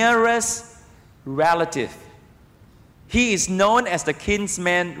the nearest relative. He is known as the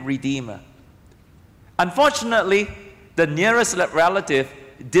kinsman redeemer. Unfortunately, the nearest relative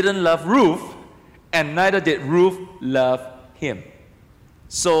didn't love Ruth, and neither did Ruth love him.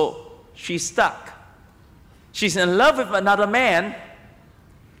 So she's stuck. She's in love with another man,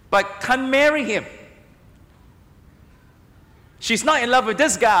 but can't marry him. She's not in love with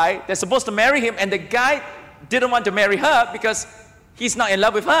this guy that's supposed to marry him, and the guy didn't want to marry her because he's not in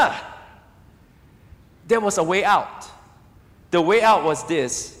love with her. There was a way out. The way out was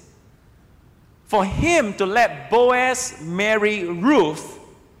this. For him to let Boaz marry Ruth,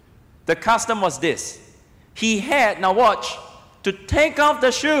 the custom was this. He had, now watch, to take off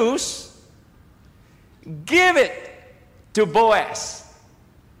the shoes, give it to Boaz.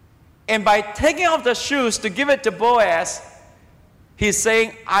 And by taking off the shoes to give it to Boaz, he's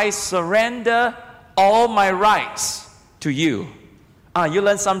saying, I surrender all my rights to you. You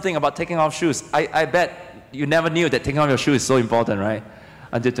learned something about taking off shoes. I bet you never knew that taking off your shoes is so important, right?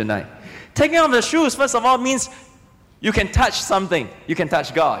 Until tonight. Taking off the shoes, first of all, means you can touch something. You can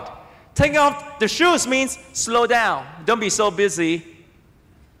touch God. Taking off the shoes means slow down. Don't be so busy.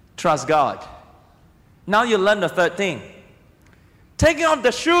 Trust God. Now you learn the third thing. Taking off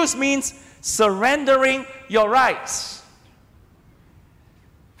the shoes means surrendering your rights,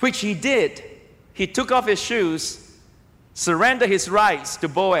 which he did. He took off his shoes, surrendered his rights to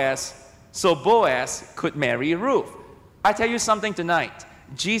Boaz, so Boaz could marry Ruth. I tell you something tonight.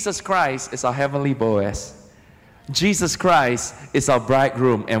 Jesus Christ is our heavenly Boaz. Jesus Christ is our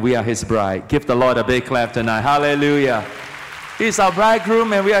bridegroom, and we are his bride. Give the Lord a big clap tonight. Hallelujah. He's our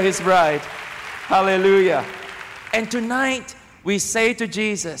bridegroom, and we are his bride. Hallelujah. And tonight, we say to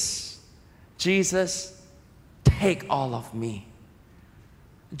Jesus, Jesus, take all of me.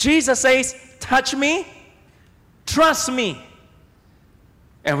 Jesus says, touch me, trust me.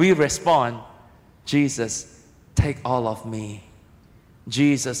 And we respond, Jesus, take all of me.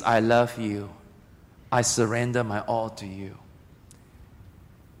 Jesus, I love you. I surrender my all to you.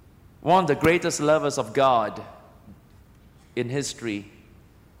 One of the greatest lovers of God in history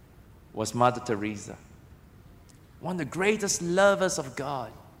was Mother Teresa. One of the greatest lovers of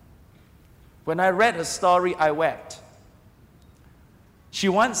God. When I read her story, I wept. She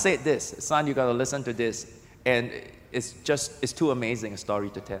once said this, son, you got to listen to this, and it's too amazing a story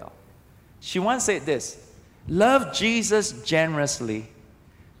to tell. She once said this, love Jesus generously,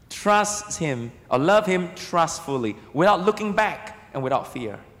 trust him, or love him trustfully, without looking back and without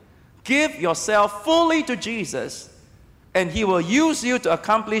fear. Give yourself fully to Jesus, and he will use you to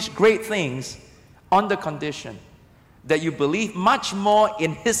accomplish great things on the condition that you believe much more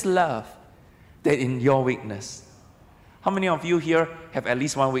in his love than in your weakness. How many of you here have at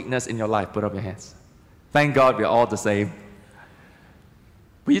least one weakness in your life? Put up your hands. Thank God we're all the same.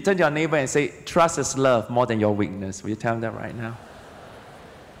 Will you turn to your neighbor and say, trust his love more than your weakness? Will you tell him that right now?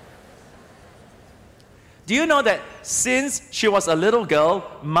 Do you know that since she was a little girl,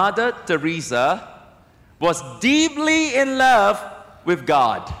 Mother Teresa was deeply in love with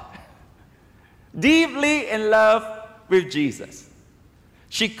God? Deeply in love with Jesus.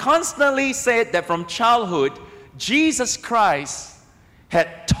 She constantly said that from childhood, Jesus Christ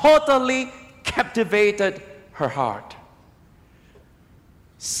had totally captivated her heart.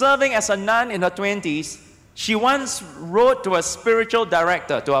 Serving as a nun in her 20s, she once wrote to a spiritual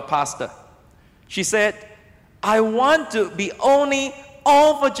director, to a pastor. She said, I want to be only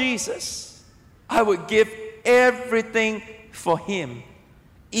all for Jesus. I would give everything for him,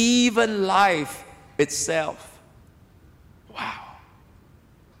 even life itself. Wow.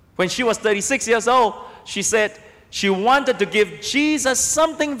 When she was 36 years old, she said she wanted to give Jesus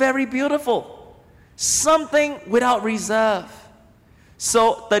something very beautiful, something without reserve.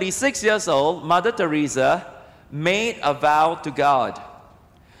 So, 36 years old, Mother Teresa made a vow to God.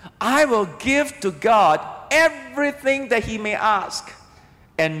 I will give to God everything that he may ask,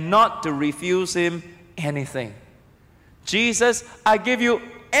 and not to refuse him anything. Jesus, I give you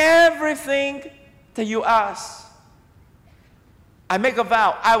everything that you ask. I make a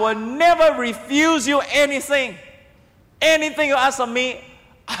vow, I will never refuse you anything. Anything you ask of me,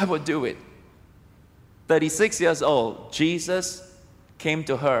 I will do it. 36 years old, Jesus came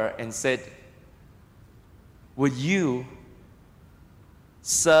to her and said, would you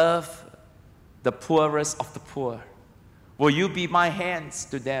serve the poorest of the poor? Will you be my hands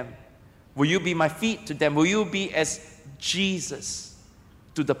to them? Will you be my feet to them? Will you be as Jesus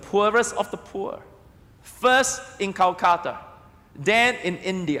to the poorest of the poor? First in Calcutta, then in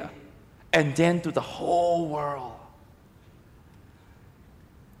India, and then to the whole world.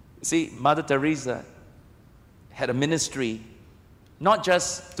 See, Mother Teresa had a ministry not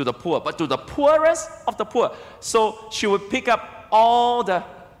just to the poor, but to the poorest of the poor. So she would pick up all the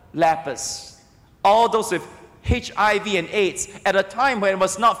lepers, all those with HIV and AIDS. At a time when it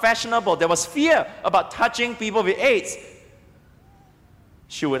was not fashionable, there was fear about touching people with AIDS.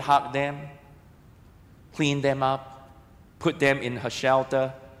 She would hug them, clean them up, put them in her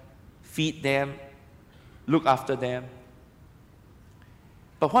shelter, feed them, look after them.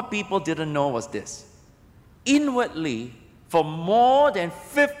 But what people didn't know was this. Inwardly, for more than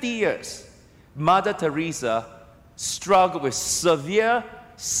 50 years, Mother Teresa struggled with severe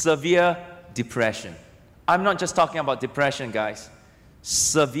depression. I'm not just talking about depression, guys.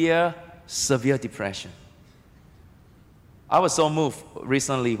 Severe depression. I was so moved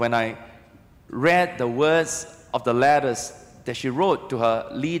recently when I read the words of the letters that she wrote to her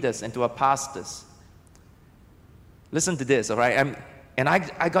leaders and to her pastors. Listen to this, all right?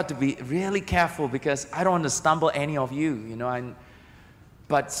 I got to be really careful because I don't want to stumble any of you, you know.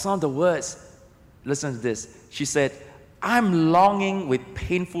 But some of the words, listen to this. She said, I'm longing with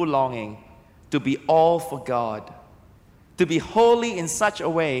painful longing to be all for God, to be holy in such a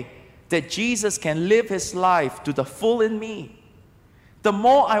way that Jesus can live his life to the full in me. The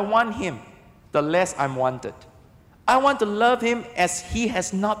more I want him, the less I'm wanted. I want to love him as he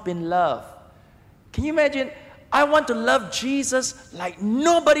has not been loved. Can you imagine? I want to love Jesus like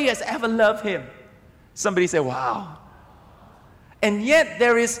nobody has ever loved him. Somebody say, wow. And yet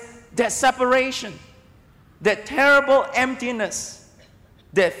there is that separation, that terrible emptiness,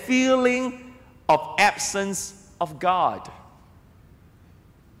 that feeling of absence of God.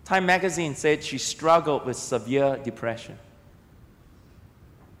 Time magazine said she struggled with severe depression.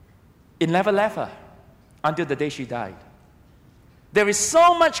 It never left her until the day she died. There is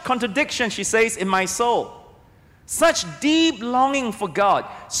so much contradiction, she says, in my soul. Such deep longing for God,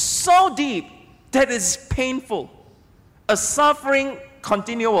 so deep that it's painful. A suffering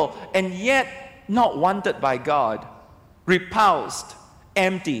continual, and yet not wanted by God. Repulsed,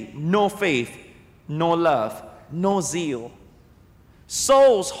 empty, no faith, no love, no zeal.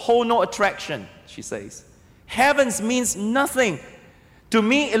 Souls hold no attraction, she says. Heavens means nothing. To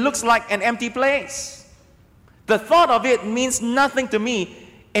me, it looks like an empty place. The thought of it means nothing to me,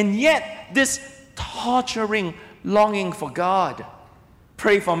 and yet this torturing longing for God.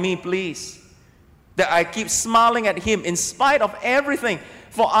 Pray for me, please, that I keep smiling at Him in spite of everything,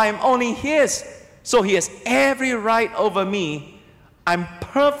 for I am only His, so He has every right over me. I'm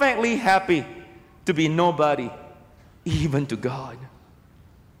perfectly happy to be nobody, even to God.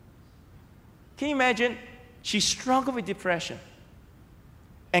 Can you imagine? She struggled with depression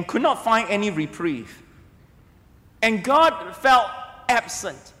and could not find any reprieve. And God felt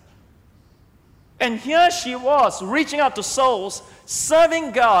absent. And here she was, reaching out to souls,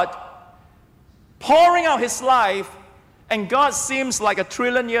 serving God, pouring out His life, and God seems like 1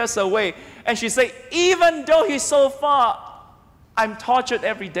 trillion years away. And she said, even though He's so far, I'm tortured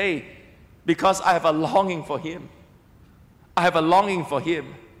every day because I have a longing for Him. I have a longing for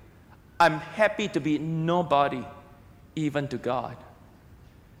Him. I'm happy to be nobody, even to God.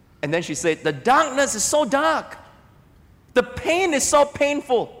 And then she said, the darkness is so dark. The pain is so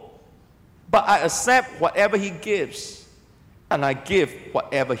painful. But I accept whatever He gives, and I give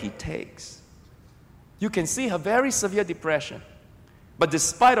whatever He takes. You can see her very severe depression. But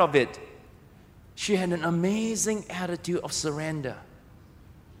despite of it, she had an amazing attitude of surrender.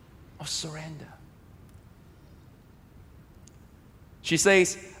 Of surrender. She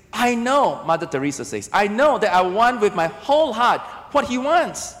says, I know, Mother Teresa says, I know that I want with my whole heart what He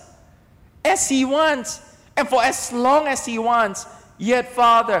wants, as He wants, and for as long as He wants. Yet,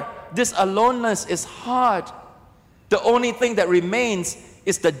 Father, this aloneness is hard. The only thing that remains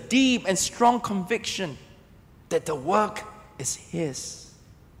is the deep and strong conviction that the work is His.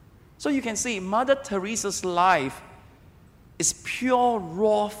 So you can see, Mother Teresa's life is pure,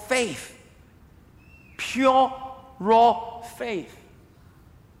 raw faith. Pure, raw faith.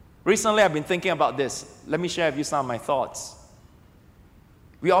 Recently, I've been thinking about this. Let me share with you some of my thoughts.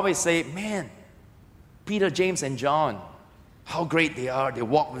 We always say, man, Peter, James, and John, how great they are. They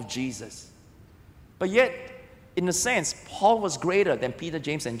walk with Jesus. But yet, in a sense, Paul was greater than Peter,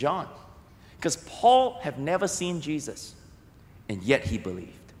 James, and John. Because Paul had never seen Jesus, and yet he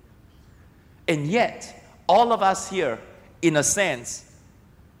believed. And yet, all of us here, in a sense,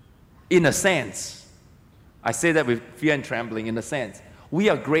 I say that with fear and trembling, in a sense, we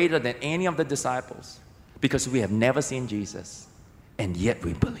are greater than any of the disciples because we have never seen Jesus, and yet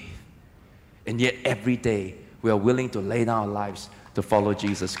we believe. And yet every day we are willing to lay down our lives to follow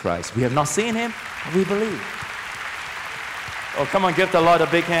Jesus Christ. We have not seen Him, but we believe. Oh, come on, give the Lord a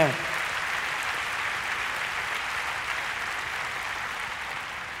big hand.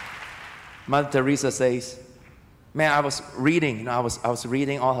 Mother Teresa says, man, I was reading, I was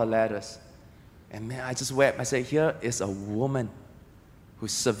reading all her letters. And man, I just wept. I said, here is a woman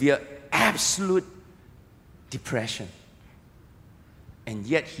who's severe, absolute depression. And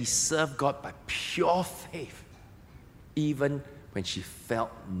yet he served God by pure faith, even when she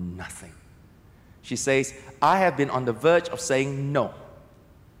felt nothing. She says, I have been on the verge of saying no.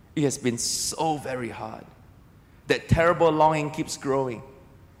 It has been so very hard. That terrible longing keeps growing.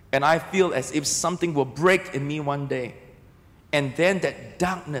 And I feel as if something will break in me one day. And then that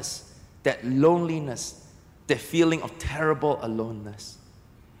darkness, that loneliness, that feeling of terrible aloneness.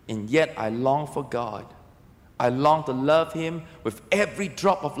 And yet I long for God. I long to love Him with every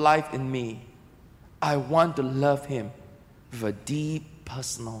drop of life in me. I want to love Him with a deep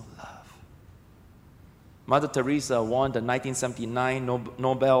personal love. Mother Teresa won the 1979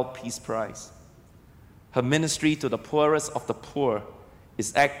 Nobel Peace Prize. Her ministry to the poorest of the poor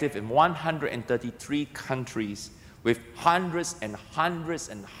is active in 133 countries with hundreds and hundreds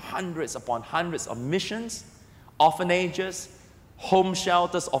and hundreds upon hundreds of missions, orphanages, home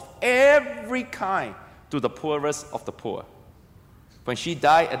shelters of every kind to the poorest of the poor. When she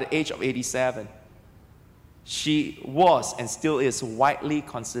died at the age of 87, she was and still is widely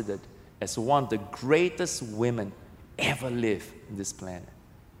considered as one of the greatest women ever lived on this planet.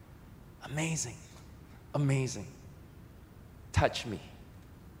 Amazing, amazing. Touch me.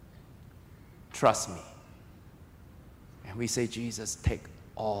 Trust me. And we say, Jesus, take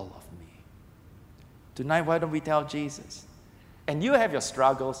all of me. Tonight, why don't we tell Jesus? And you have your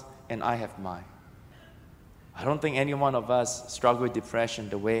struggles, and I have mine. I don't think any one of us struggle with depression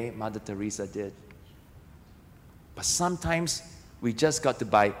the way Mother Teresa did. But sometimes We just got to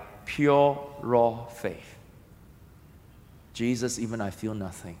by pure, raw faith. Jesus, even I feel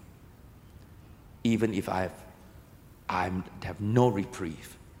nothing. Even if I have no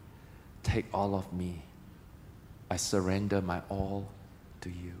reprieve, take all of me. I surrender my all to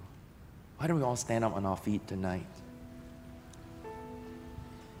you. Why don't we all stand up on our feet tonight?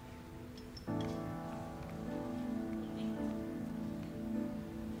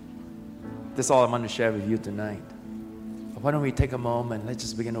 That's all I want to share with you tonight. But why don't we take a moment? Let's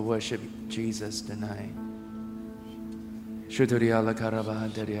just begin to worship Jesus tonight.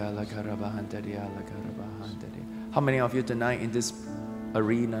 How many of you tonight in this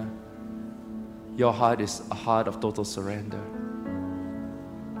arena, your heart is a heart of total surrender?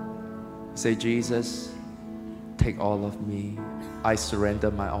 Say, Jesus, take all of me. I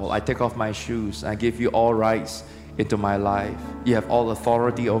surrender my all. I take off my shoes. I give you all rights into my life. You have all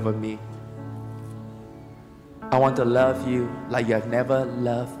authority over me. I want to love you like you have never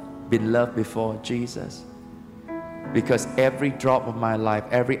been loved before, Jesus. Because every drop of my life,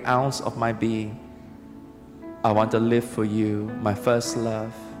 every ounce of my being, I want to live for you, my first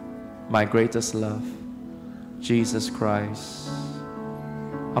love, my greatest love, Jesus Christ.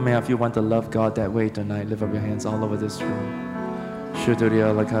 How many of you want to love God that way tonight? Lift up your hands all over this room. If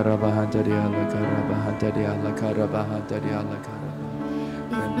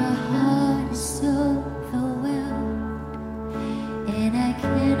my heart is so overwhelmed and I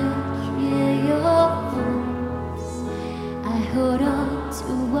cannot hear your voice, I hold on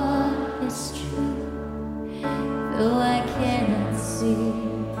to what is true, though I cannot see.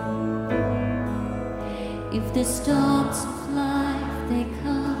 If the storms of life they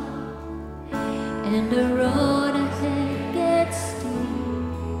come and the road ahead gets steep,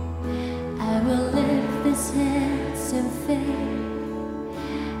 I will lift this hands in faith.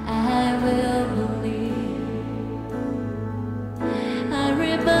 I will believe. I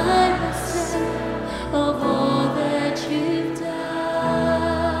remind myself of all that you've done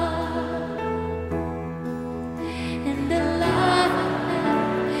and the life I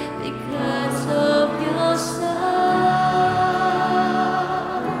live because of your Son.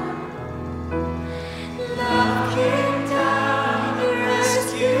 Love came down and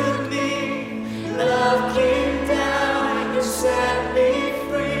rescued me. Love came down and set me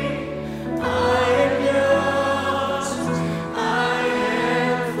free.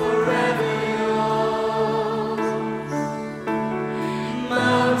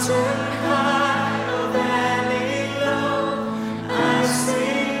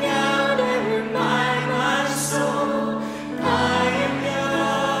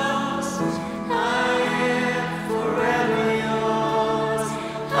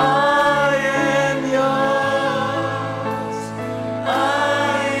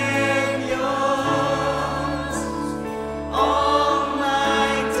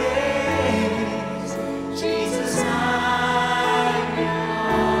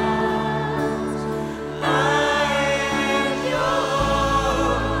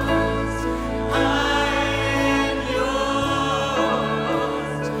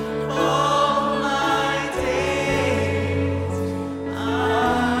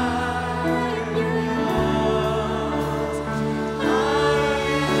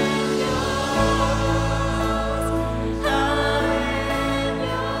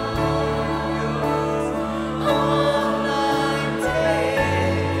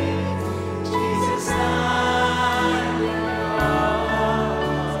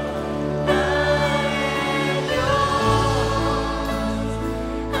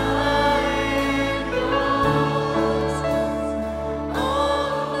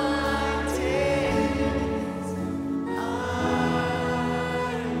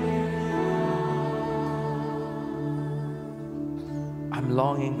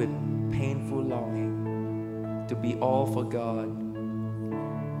 Longing with painful longing to be all for God,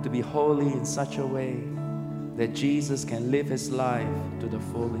 to be holy in such a way that Jesus can live his life to the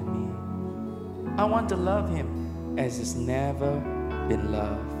full in me. I want to love him as he's never been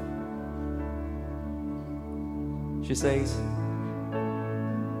loved. She says,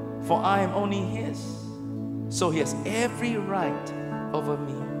 for I am only his, so he has every right over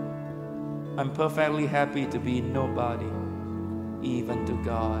me. I'm perfectly happy to be nobody, even to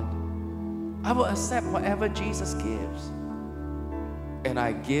God. I will accept whatever Jesus gives, and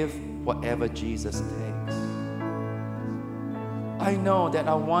I give whatever Jesus takes. I know that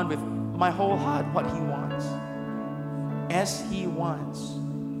I want with my whole heart what he wants, as he wants,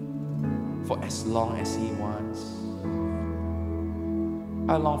 for as long as he wants.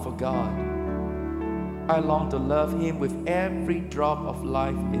 I long for God. I long to love him with every drop of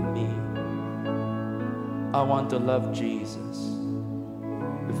life in me. I want to love Jesus.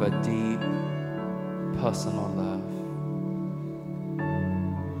 with a deep, personal love.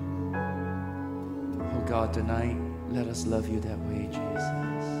 Oh God, tonight, let us love you that way, Jesus.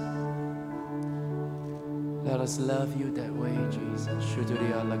 Let us love you that way, Jesus.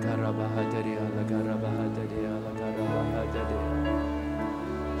 Shudriya la karabahadariya la karabahadariya la karabahadariya.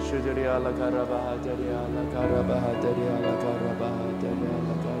 Shudriya la karabahadariya la karabahadariya la karabahadariya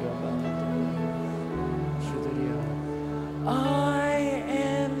la karabahadariya. Shudriya. I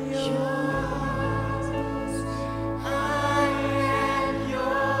am yours. I am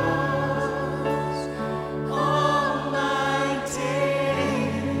yours all my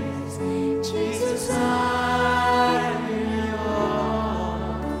days. Jesus, I am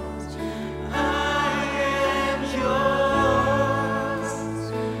yours. I am yours.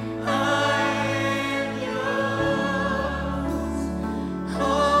 I am yours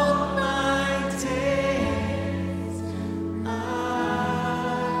all my days. I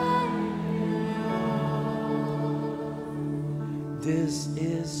am yours. This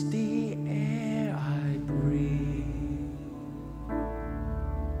is the air I breathe.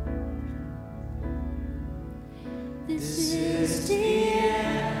 This is the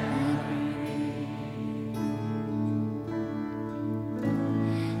air I breathe.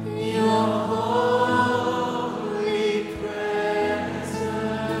 Your Holy presence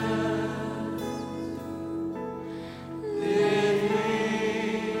living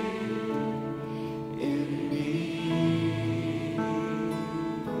in me.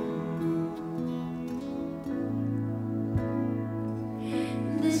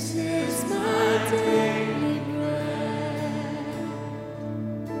 This is my daily bread.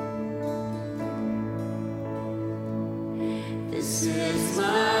 This is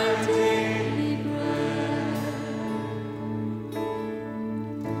my daily bread.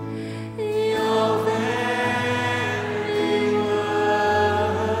 Your very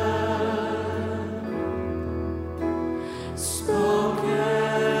word spoken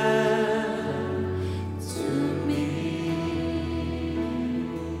to me.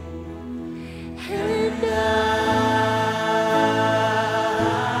 And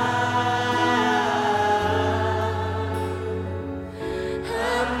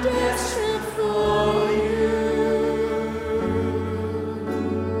I'm desperate for you.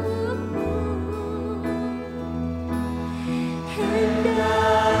 And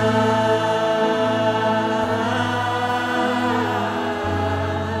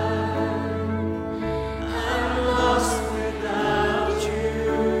I'm lost without you.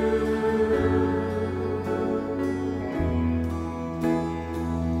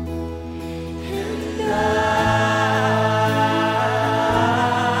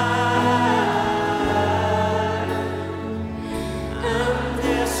 I'm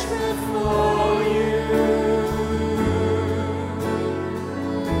desperate for you.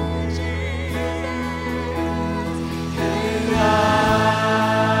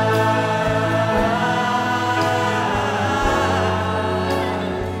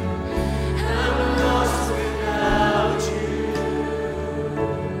 I'm lost without you.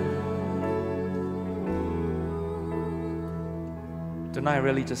 Tonight, I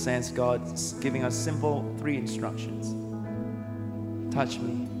really just sense God's giving us simple 3 instructions. Touch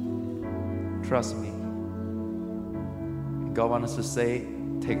me, trust me. God wants us to say,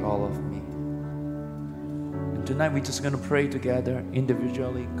 take all of me. And tonight, we're just going to pray together,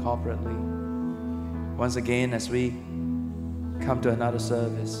 individually, corporately. Once again, as we come to another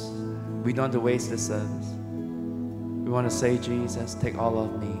service, we don't want to waste this service. We want to say, Jesus, take all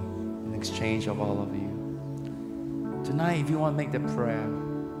of me in exchange of all of you. Tonight, if you want to make that prayer,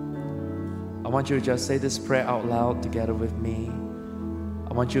 I want you to just say this prayer out loud together with me.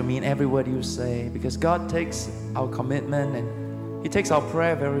 I want you to mean every word you say, because God takes our commitment and He takes our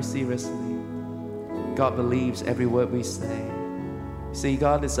prayer very seriously. God believes every word we say. See,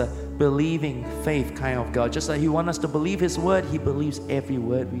 God is a believing faith kind of God. Just like He wants us to believe His word, He believes every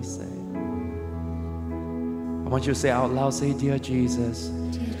word we say. I want you to say out loud, say, Dear Jesus,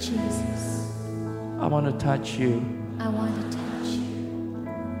 Dear Jesus, I want to touch you. I want to touch you.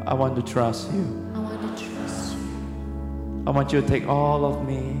 I want to trust you. I want to trust you. I want you to take all of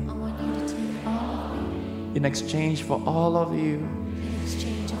me I want you to take all of me in exchange for all of you. in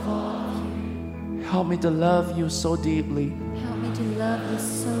exchange of all of you. Help me to love you so deeply. Help me to love you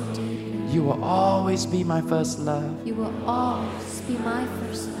so deeply. You will always be my first love. You will always be my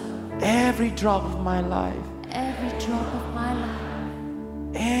first love. Every drop of my life, Every drop of my life,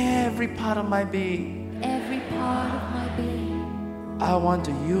 every part of my being, every part of my being, I want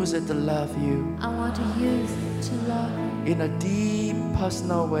to use it to love you I want to use it to love you in a deep,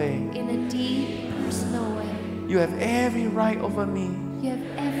 personal way. in a deep, personal way. You have every right over me. You have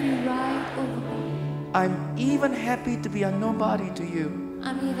every right over me. I'm even happy to be a nobody to you.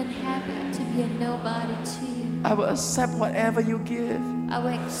 I'm even happy to be a nobody to you. I will accept whatever you give, I will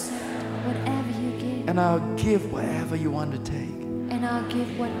accept whatever you give, and I'll give whatever you want to take. and I'll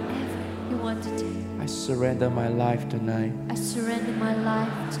give whatever you want to take. I surrender my life tonight I surrender my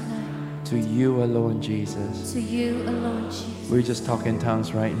life tonight to you alone, Jesus. to you alone, Jesus. We just talk in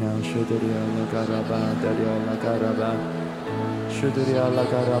tongues right now. Shudriya lakaraba, daria lakaraba. Shudriya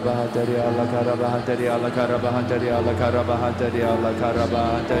lakaraba, daria lakaraba, daria lakaraba, daria lakaraba, daria lakaraba,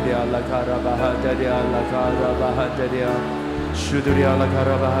 daria lakaraba, daria lakaraba, daria. Shudriya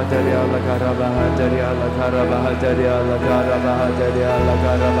lakaraba, daria lakaraba, daria lakaraba, daria lakaraba, daria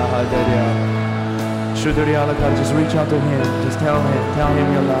lakaraba, daria. Shudriya lakaraba, just reach out to him. Just tell him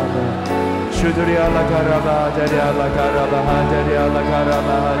you love him. Shudriya lakaraba, daria lakaraba, daria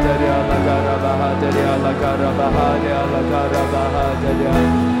lakaraba, daria lakaraba, daria lakaraba, daria lakaraba, daria.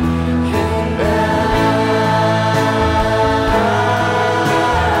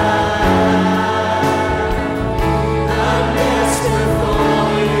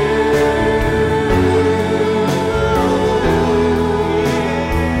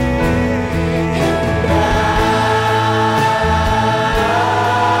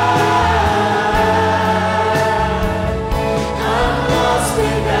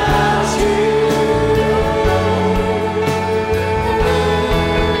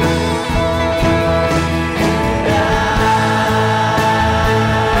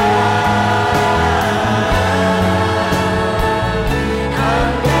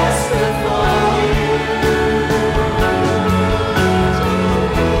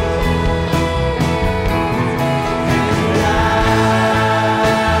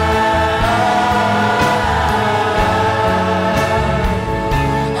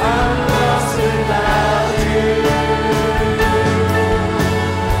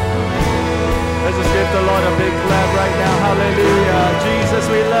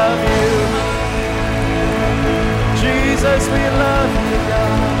 Jesus, we love you,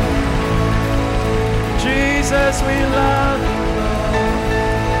 God. Jesus, we love you, Lord.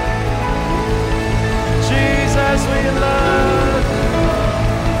 Jesus, we love you, Lord.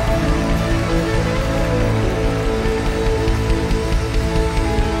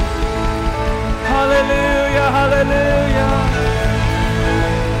 Hallelujah, hallelujah.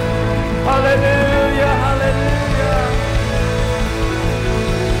 Hallelujah, hallelujah.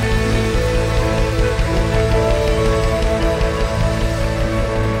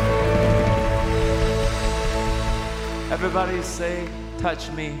 Everybody say,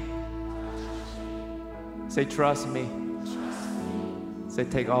 touch me. Say, trust me. Say,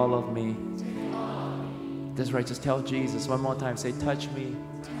 take all of me. That's right, just tell Jesus one more time. Say, touch me.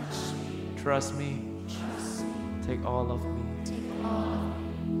 Trust me. Take all of me.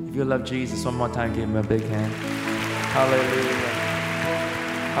 If you love Jesus, one more time, give him a big hand. Hallelujah.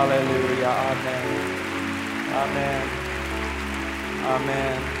 Hallelujah. Amen. Amen.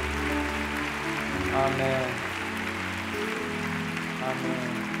 Amen. Amen.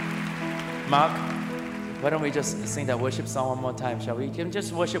 Amen. Mark, why don't we just sing that worship song one more time, shall we? Can we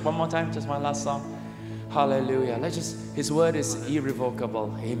just worship one more time? Just one last song. Hallelujah. His word is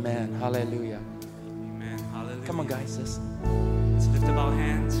irrevocable. Amen. Hallelujah. Amen. Hallelujah. Come on, guys. Let's lift up our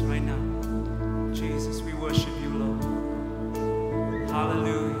hands right now. Jesus, we worship you, Lord.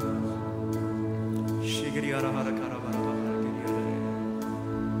 Hallelujah.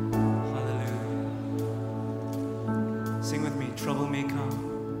 Hallelujah. Sing with me. Trouble may come.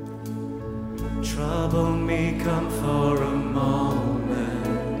 Trouble may come for a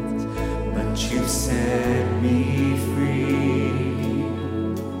moment, but you set me free.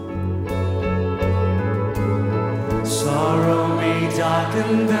 Sorrow may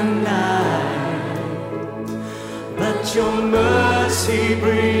darken the night, but your mercy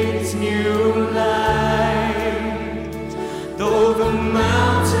brings new light. Though the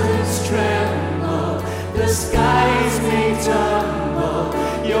mountains tremble, the skies may tumble,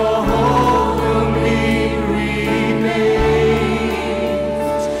 your hope will be remains.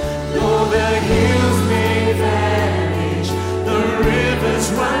 Though the hills may vanish, the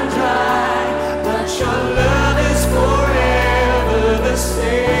rivers run dry, but your love is forever the same.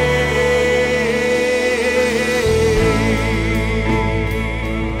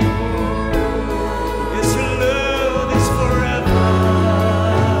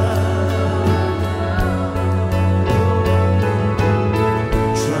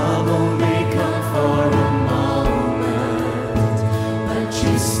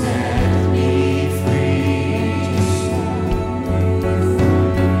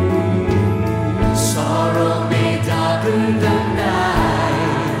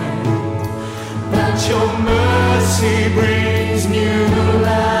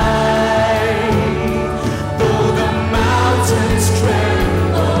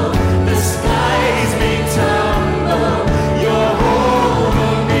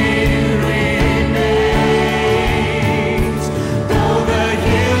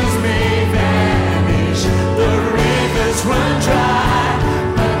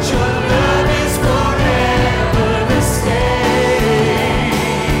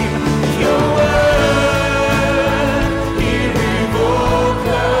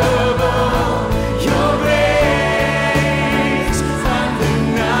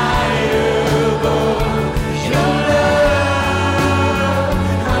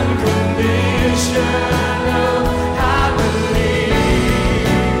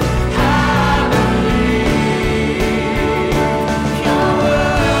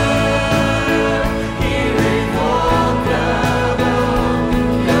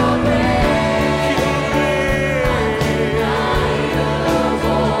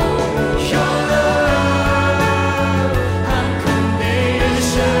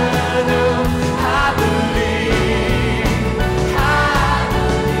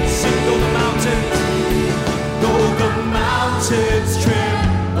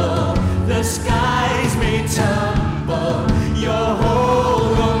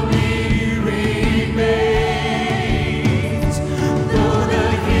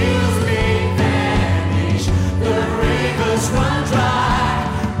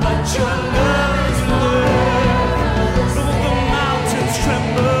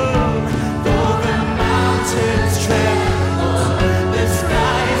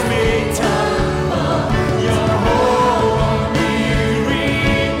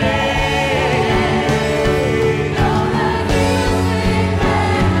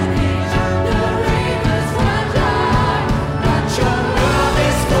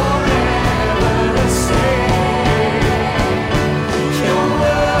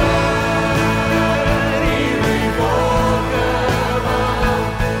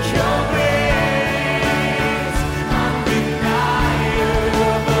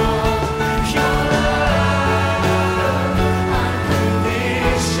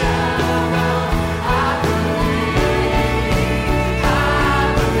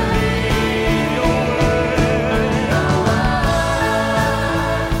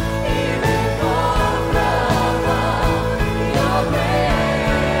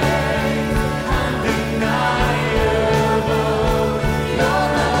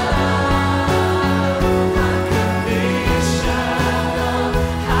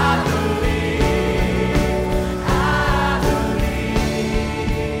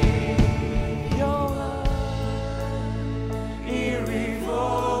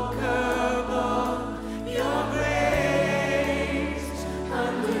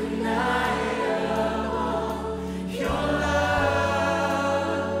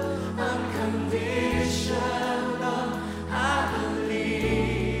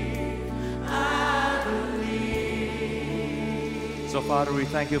 Father, we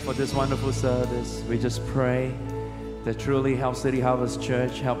thank you for this wonderful service. We just pray that truly help City Harvest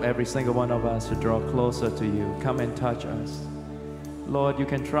Church, help every single one of us to draw closer to you. Come and touch us. Lord, you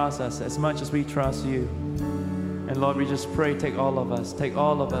can trust us as much as we trust you. And Lord, we just pray, take all of us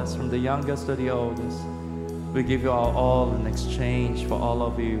from the youngest to the oldest. We give you our all in exchange for all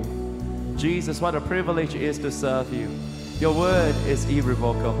of you. Jesus, what a privilege it is to serve you. Your word is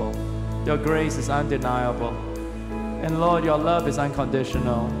irrevocable. Your grace is undeniable. And Lord, your love is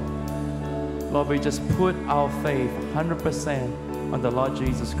unconditional. Lord, we just put our faith 100% on the Lord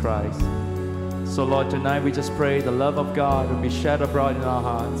Jesus Christ. So Lord, tonight we just pray the love of God will be shed abroad in our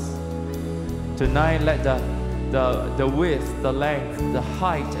hearts. Tonight let the width, the length, the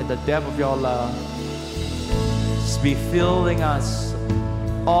height, and the depth of your love just be filling us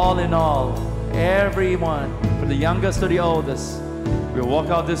all in all. Everyone, from the youngest to the oldest, we'll walk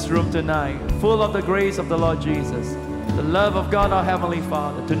out this room tonight full of the grace of the Lord Jesus, the love of God our Heavenly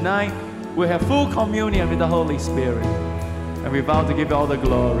Father. Tonight we have full communion with the Holy Spirit, and we vow to give you all the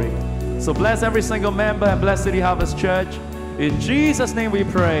glory. So bless every single member and bless City Harvest Church. In Jesus' name we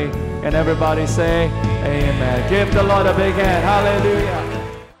pray. And everybody say, amen. Give the Lord a big hand.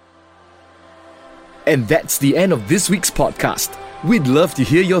 Hallelujah. And that's the end of this week's podcast. We'd love to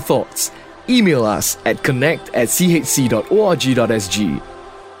hear your thoughts. Email us at connect@chc.org.sg